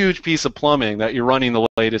 that's a huge piece of plumbing that you're running the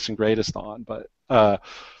latest and greatest on. But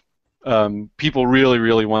people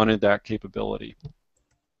really wanted that capability.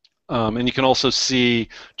 And you can also see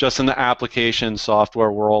just in the application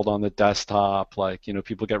software world on the desktop,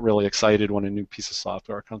 people get really excited when a new piece of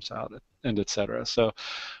software comes out, and et cetera. So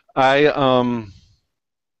I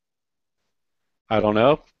I don't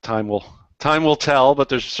know. Time will tell, but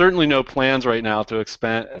there's certainly no plans right now to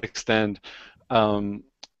um,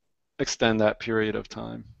 extend that period of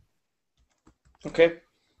time. Okay.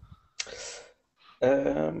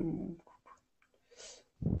 Um,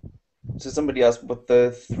 So somebody asked what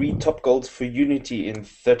the three top goals for Unity in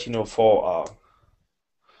 1304 are.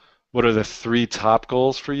 What are the three top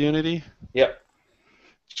goals for Unity? Yeah.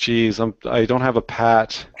 Geez, I don't have a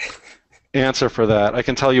pat answer for that. I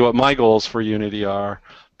can tell you what my goals for Unity are,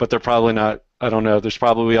 but they're probably not, I don't know, there's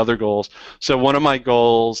probably other goals. So one of my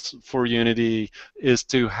goals for Unity is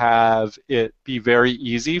to have it be very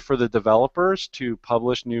easy for the developers to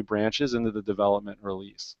publish new branches into the development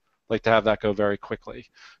release. Like to have that go very quickly.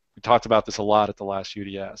 We talked about this a lot at the last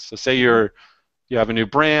UDS. So say Mhm. you have a new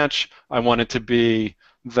branch, I want it to be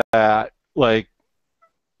that like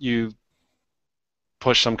you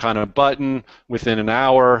push some kind of button within an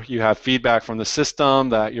hour, you have feedback from the system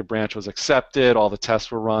that your branch was accepted, all the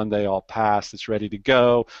tests were run, they all passed, it's ready to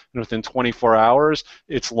go, and within 24 hours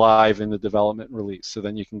it's live in the development release. So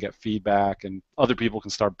then you can get feedback and other people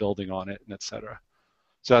can start building on it, and etc.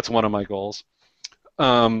 So that's one of my goals.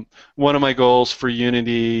 One of my goals for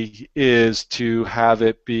Unity is to have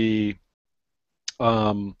it be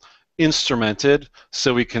um, instrumented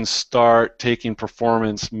so we can start taking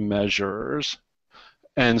performance measures,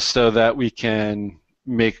 and so that we can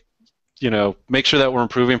make make sure that we're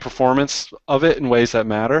improving performance of it in ways that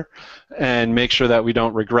matter, and make sure that we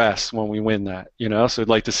don't regress when we win that. So I'd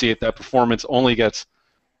like to see it that performance only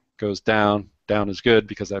goes down. Down is good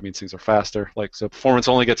because that means things are faster. Like, so performance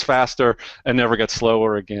only gets faster and never gets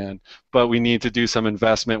slower again. But we need to do some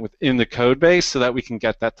investment within the code base so that we can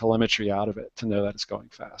get that telemetry out of it to know that it's going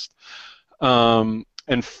fast. And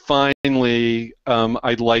finally,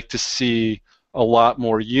 I'd like to see a lot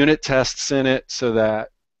more unit tests in it so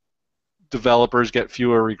that developers get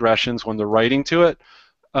fewer regressions when they're writing to it.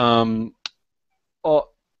 Um,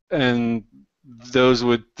 and those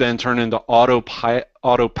would then turn into auto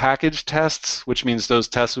package tests, which means those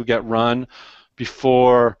tests would get run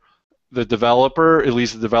before the developer, at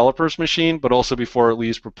least the developer's machine, but also before it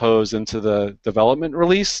leaves proposed into the development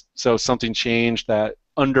release. So if something changed that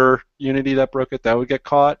under Unity that broke it, that would get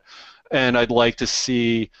caught. And I'd like to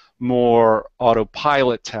see more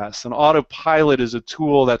autopilot tests. And autopilot is a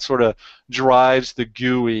tool that sort of drives the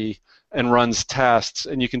GUI and runs tests,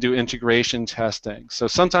 and you can do integration testing. So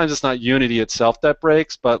sometimes it's not Unity itself that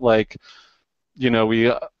breaks, but like, a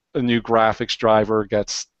new graphics driver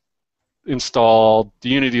gets installed. The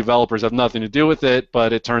Unity developers have nothing to do with it,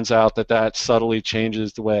 but it turns out that that subtly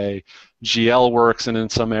changes the way GL works in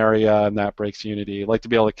some area, and that breaks Unity. I'd like to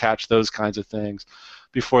be able to catch those kinds of things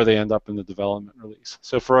before they end up in the development release.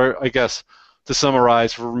 So I guess, to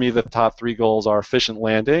summarize, for me, the top three goals are efficient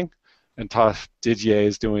landing, and Didier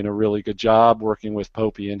is doing a really good job working with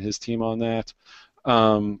Popey and his team on that.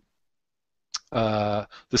 The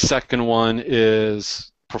second one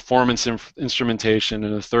is performance instrumentation,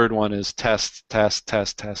 and the third one is test,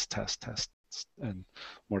 and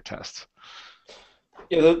more tests.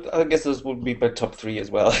 Yeah, I guess those would be my top three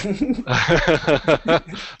as well.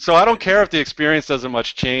 So I don't care if the experience doesn't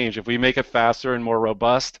much change. If we make it faster and more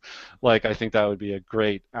robust, like, I think that would be a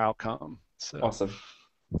great outcome. So Awesome.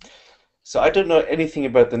 So I don't know anything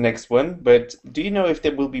about the next one, but do you know if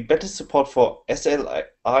there will be better support for SLI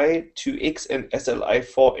 2X and SLI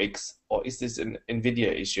 4X, or is this an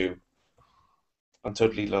NVIDIA issue? I'm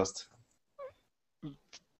totally lost.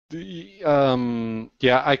 yeah,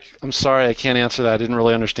 I'm sorry, I can't answer that. I didn't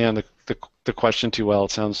really understand the question too well.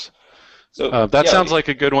 It sounds So that yeah, sounds like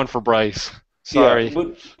a good one for Bryce. yeah, Sorry.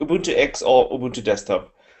 Ubuntu X or Ubuntu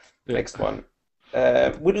Desktop. Yeah. Next one.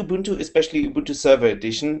 Would Ubuntu, especially Ubuntu Server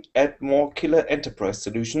Edition, add more killer enterprise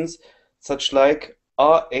solutions, such like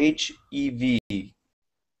RHEV?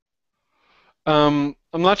 I'm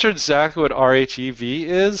not sure exactly what RHEV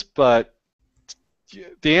is, but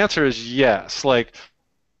the answer is yes. Like,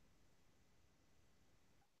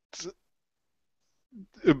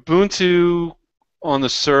 Ubuntu on the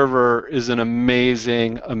server is an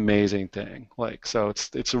amazing, amazing thing. Like, so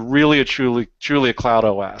it's a truly a cloud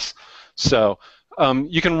OS. So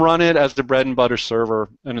you can run it as the bread and butter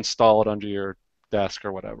server and install it under your desk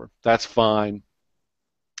or whatever. That's fine.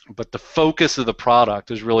 But the focus of the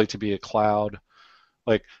product is really to be a cloud,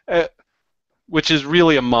 like, which is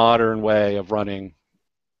really a modern way of running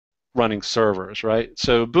servers, right?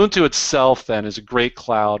 So Ubuntu itself then is a great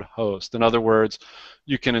cloud host. In other words,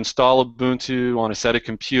 you can install Ubuntu on a set of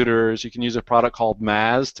computers. You can use a product called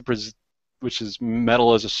MAS, which is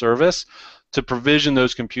Metal as a Service, to provision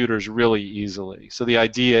those computers really easily. So the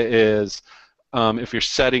idea is, if you're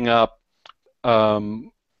setting up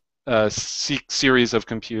a series of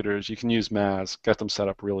computers, you can use MAS, get them set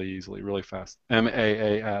up really easily, really fast.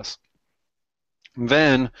 MAAS.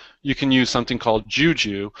 Then you can use something called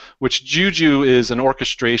Juju, which Juju is an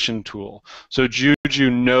orchestration tool. So Juju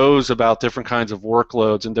knows about different kinds of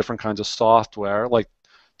workloads and different kinds of software, like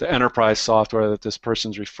the enterprise software that this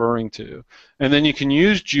person's referring to. And then you can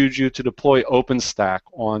use Juju to deploy OpenStack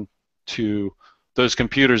onto those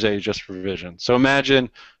computers that you just provisioned. So imagine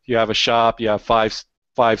you have a shop, you have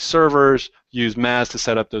five servers, use Maz to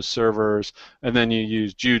set up those servers, and then you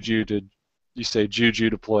use Juju to, you say Juju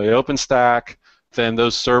deploy OpenStack, then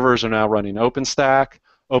those servers are now running OpenStack.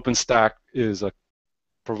 OpenStack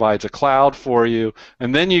provides a cloud for you,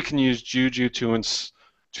 and then you can use Juju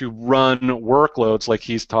to run workloads like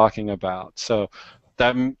he's talking about. So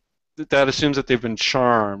that that assumes that they've been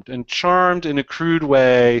charmed, and charmed in a crude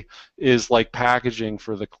way is like packaging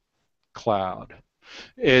for the cloud.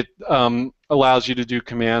 It allows you to do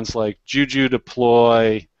commands like Juju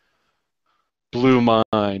deploy Blue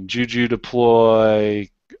Mine, Juju deploy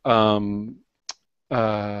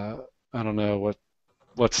uh, I don't know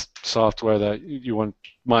what's software that you want.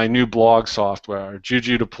 My new blog software,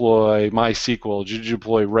 Juju deploy MySQL, Juju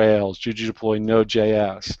deploy Rails, Juju deploy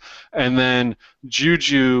Node.js, and then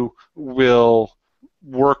Juju will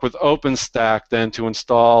work with OpenStack then to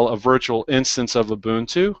install a virtual instance of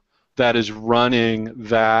Ubuntu that is running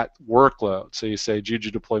that workload. So you say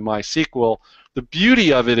Juju deploy MySQL. The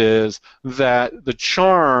beauty of it is that the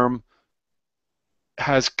charm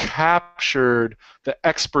has captured the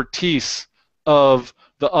expertise of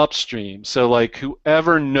the upstream. So like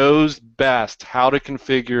whoever knows best how to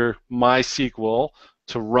configure MySQL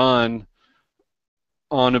to run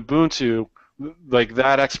on Ubuntu, like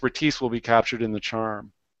that expertise will be captured in the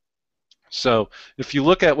charm. So if you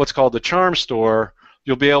look at what's called the charm store,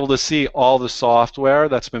 you'll be able to see all the software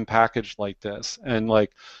that's been packaged like this. And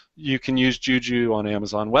like you can use Juju on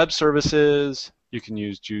Amazon Web Services, you can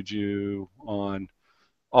use Juju on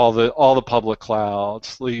all the public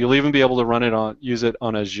clouds. You'll even be able to use it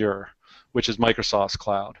on Azure, which is Microsoft's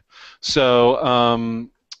cloud. So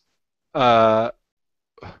uh,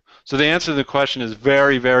 so the answer to the question is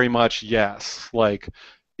very, very much yes. Like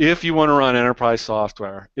if you want to run enterprise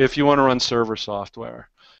software, if you want to run server software,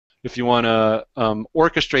 if you want to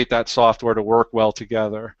orchestrate that software to work well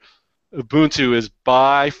together, Ubuntu is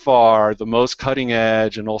by far the most cutting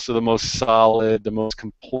edge and also the most solid, the most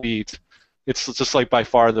complete. It's just like by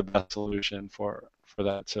far the best solution for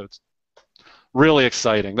that. So it's really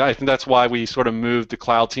exciting. I think that's why we sort of moved the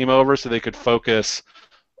cloud team over so they could focus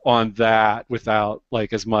on that without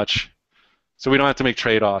like as much. So we don't have to make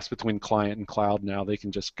trade-offs between client and cloud now. They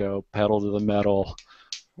can just go pedal to the metal,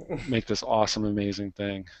 make this awesome, amazing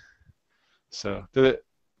thing. So did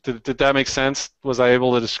that make sense? Was I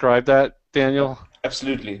able to describe that, Daniel?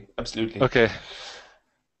 Absolutely, absolutely. Okay.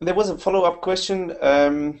 There was a follow-up question.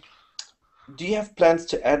 Do you have plans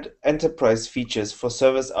to add enterprise features for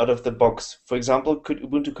servers out of the box? For example, could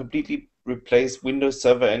Ubuntu completely replace Windows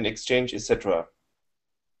Server and Exchange, etc.?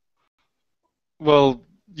 Well,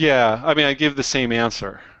 yeah. I mean, I give the same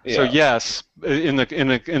answer. So Yeah. yes, in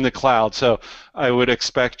the cloud. So I would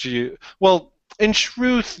expect you. Well, in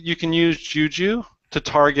truth, you can use Juju to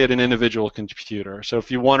target an individual computer. So if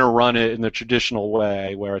you want to run it in the traditional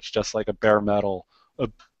way, where it's just like a bare metal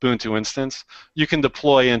Ubuntu instance, you can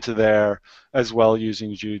deploy into there as well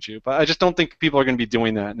using Juju. But I just don't think people are going to be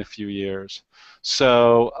doing that in a few years.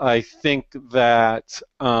 So I think that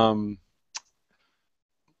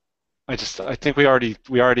I think we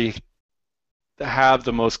already have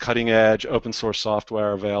the most cutting edge open source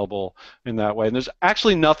software available in that way. And there's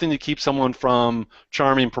actually nothing to keep someone from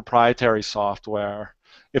charming proprietary software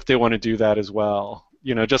if they want to do that as well.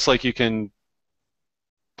 You know, just like you can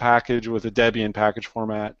package with a Debian package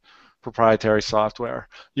format proprietary software.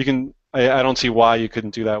 You can. I don't see why you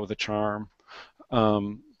couldn't do that with a charm.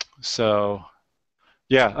 So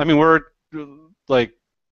yeah, I mean we're like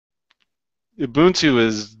Ubuntu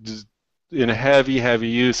is in heavy, heavy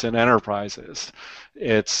use in enterprises.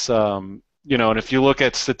 It's you know, and if you look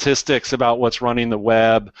at statistics about what's running the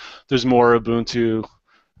web, there's more Ubuntu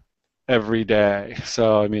every day.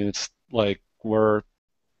 So I mean, it's like we're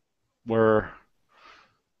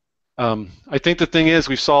I think the thing is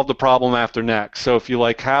we've solved the problem after next. So if you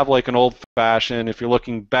like have like an old fashioned, if you're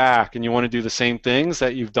looking back and you want to do the same things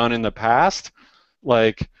that you've done in the past,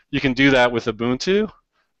 like you can do that with Ubuntu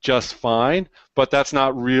just fine, but that's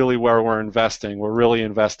not really where we're investing. We're really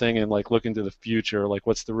investing in like looking to the future, like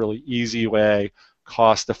what's the really easy way,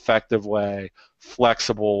 cost-effective way,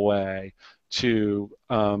 flexible way to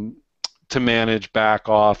manage back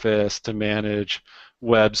office, to manage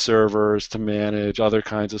web servers, to manage other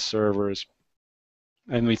kinds of servers.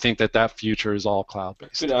 And we think that that future is all Good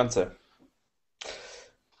cloud-based. answer.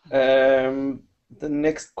 Um, the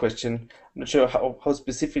next question. I'm not sure how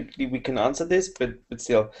specifically we can answer this, but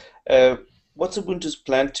still, uh, what's Ubuntu's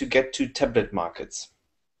plan to get to tablet markets?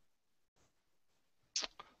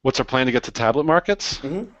 What's our plan to get to tablet markets?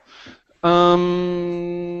 Hmm.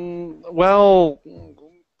 Well,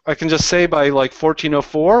 I can just say by like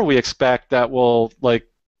 1404, we expect that will like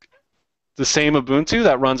the same Ubuntu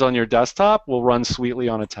that runs on your desktop will run sweetly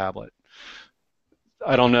on a tablet.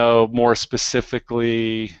 I don't know more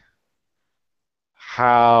specifically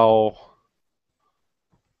how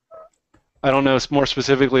I don't know more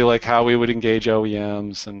specifically like how we would engage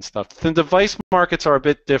OEMs and stuff. The device markets are a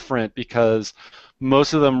bit different because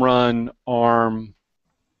most of them run ARM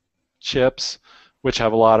chips, which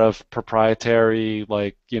have a lot of proprietary,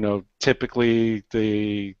 like, typically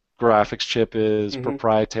the graphics chip is Hmm.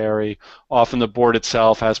 proprietary. Often the board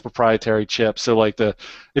itself has proprietary chips. So like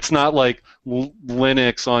it's not like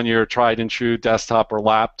Linux on your tried and true desktop or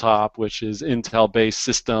laptop, which is Intel-based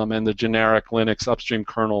system, and the generic Linux upstream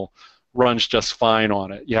kernel runs just fine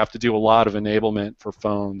on it. You have to do a lot of enablement for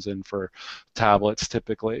phones and for tablets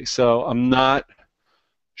typically. So I'm not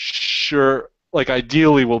sure, like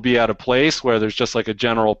ideally we'll be at a place where there's just like a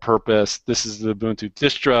general purpose, this is the Ubuntu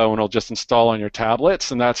distro and it'll just install on your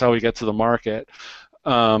tablets, and that's how we get to the market.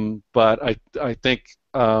 But I think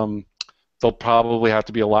there'll probably have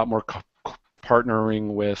to be a lot more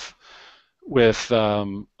partnering with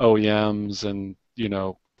OEMs and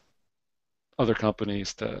other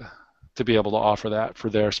companies to be able to offer that for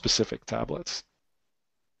their specific tablets.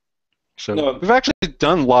 So No, we've actually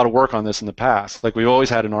done a lot of work on this in the past. Like we've always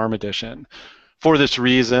had an ARM edition for this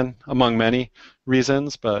reason, among many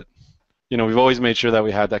reasons. But we've always made sure that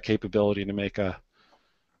we had that capability to make a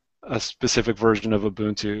specific version of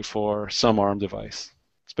Ubuntu for some ARM device.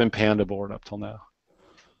 It's been Panda board up till now.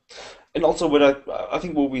 and also what I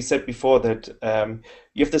think what we said before that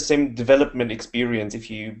you have the same development experience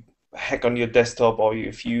if you hack on your desktop or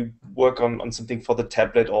if you work on something for the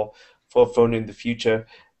tablet or for a phone in the future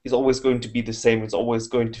is always going to be the same. It's always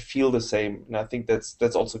going to feel the same, and I think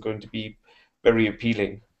that's also going to be very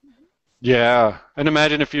appealing. Yeah, and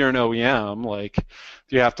imagine if you're an OEM, like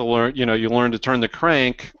you have to learn, you learn to turn the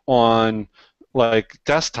crank on like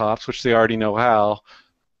desktops, which they already know how,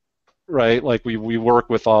 right? Like we work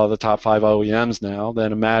with all the top 5 OEMs now.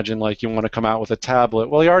 Then imagine like you want to come out with a tablet.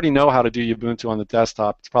 Well, you already know how to do Ubuntu on the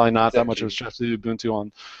desktop. It's probably not that much of a Exactly. stretch to do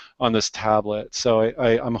Ubuntu on this tablet. So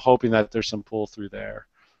I'm hoping that there's some pull through there.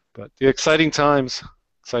 But the exciting times.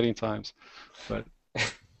 But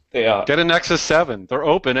They are. get a Nexus 7. They're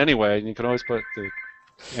open anyway, and you can always put the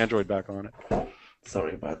Android back on it.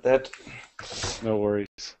 Sorry about that. No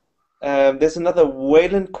worries. There's another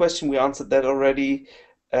Wayland question. We answered that already.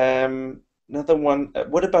 Another one.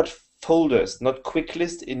 What about folders, not quick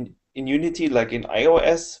list in Unity, like in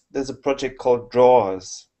iOS? There's a project called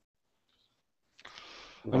Drawers.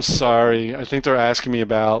 I'm Not sure about that. sorry. I think they're asking me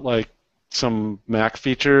about like some Mac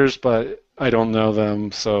features, but I don't know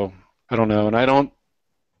them, so I don't know. And I don't,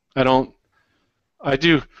 I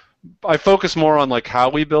do, I focus more on like how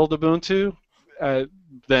we build Ubuntu uh,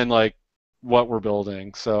 than like what we're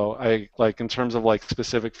building. So I like in terms of like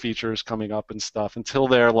specific features coming up and stuff, until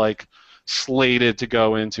they're like slated to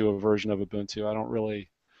go into a version of Ubuntu, I don't really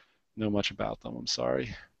know much about them. I'm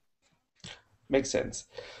sorry. Makes sense.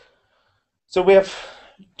 So we have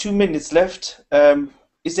 2 minutes left.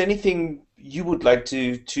 Is there anything you would like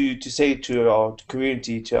to say to our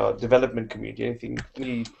community, to our development community? Anything,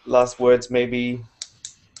 any last words, maybe?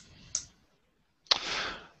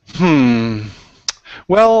 Hmm.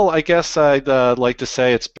 Well, I guess I'd like to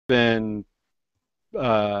say uh,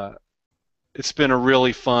 it's been a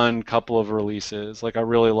really fun couple of releases. Like I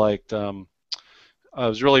really liked. I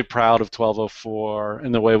was really proud of 1204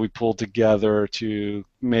 and the way we pulled together to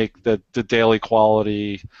make the daily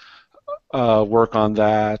quality work on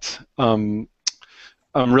that. I'm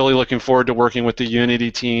really looking forward to working with the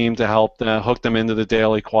Unity team to help them hook them into the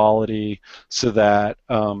daily quality so that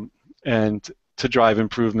and to drive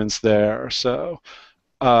improvements there. So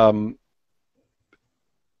um,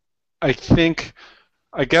 I think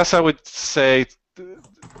I guess I would say,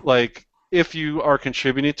 like, if you are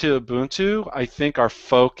contributing to Ubuntu, I think our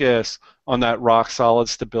focus on that rock solid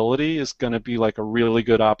stability is going to be like a really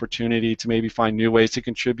good opportunity to maybe find new ways to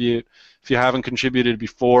contribute. If you haven't contributed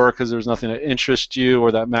before because there's nothing that interests you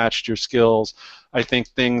or that matched your skills, I think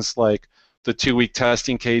things like the 2-week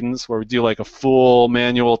testing cadence, where we do like a full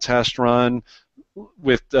manual test run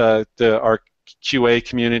with our QA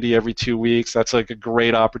community every 2 weeks, that's like a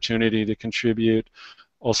great opportunity to contribute.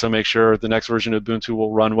 Also make sure the next version of Ubuntu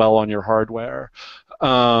will run well on your hardware.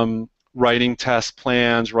 Writing test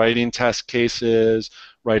plans, writing test cases,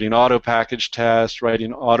 writing auto package tests,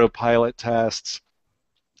 writing autopilot tests.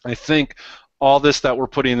 I think all this that we're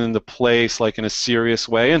putting into place, like in a serious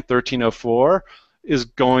way in 1304, is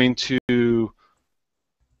going to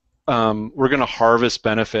we're going to harvest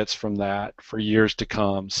benefits from that for years to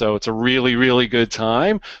come. So it's a really, really good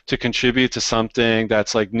time to contribute to something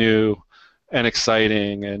that's like new and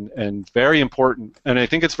exciting and very important. And I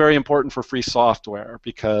think it's very important for free software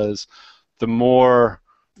because the more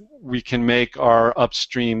we can make our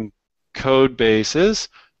upstream code bases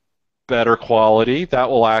better quality, that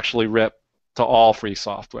will actually rip to all free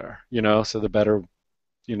software, so the better,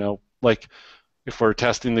 like if we're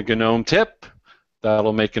testing the GNOME tip,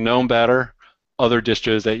 that'll make GNOME better. Other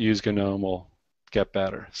distros that use GNOME will get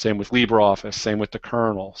better. Same with LibreOffice, same with the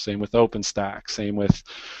kernel, same with OpenStack, same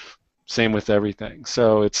with everything.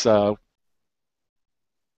 So it's a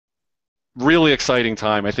really exciting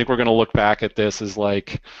time. I think we're going to look back at this as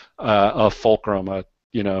like a fulcrum,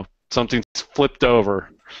 something's flipped over,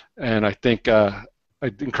 and I think I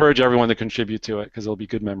encourage everyone to contribute to it because it'll be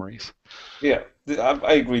good memories. Yeah,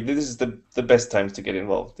 I agree. This is the best times to get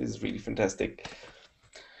involved. This is really fantastic.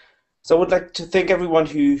 So I would like to thank everyone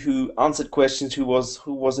who answered questions, who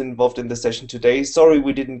was involved in the session today. Sorry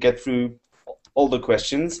we didn't get through all the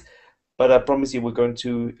questions, but I promise you we're going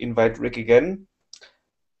to invite Rick again.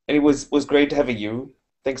 And it was great having you.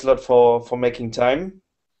 Thanks a lot for making time.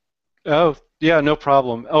 Oh, yeah, no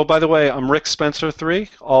problem. Oh, by the way, I'm Rick Spencer 3,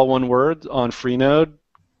 all one word, on Freenode.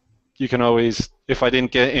 You can always, if I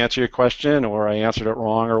didn't answer your question or I answered it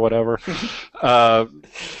wrong or whatever,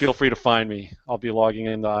 feel free to find me. I'll be logging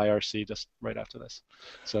into IRC just right after this.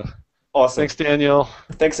 So Awesome. thanks, Daniel.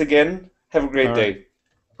 Thanks again. Have a great All right. day.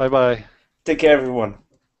 Bye-bye. Take care, everyone.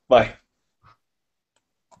 Bye.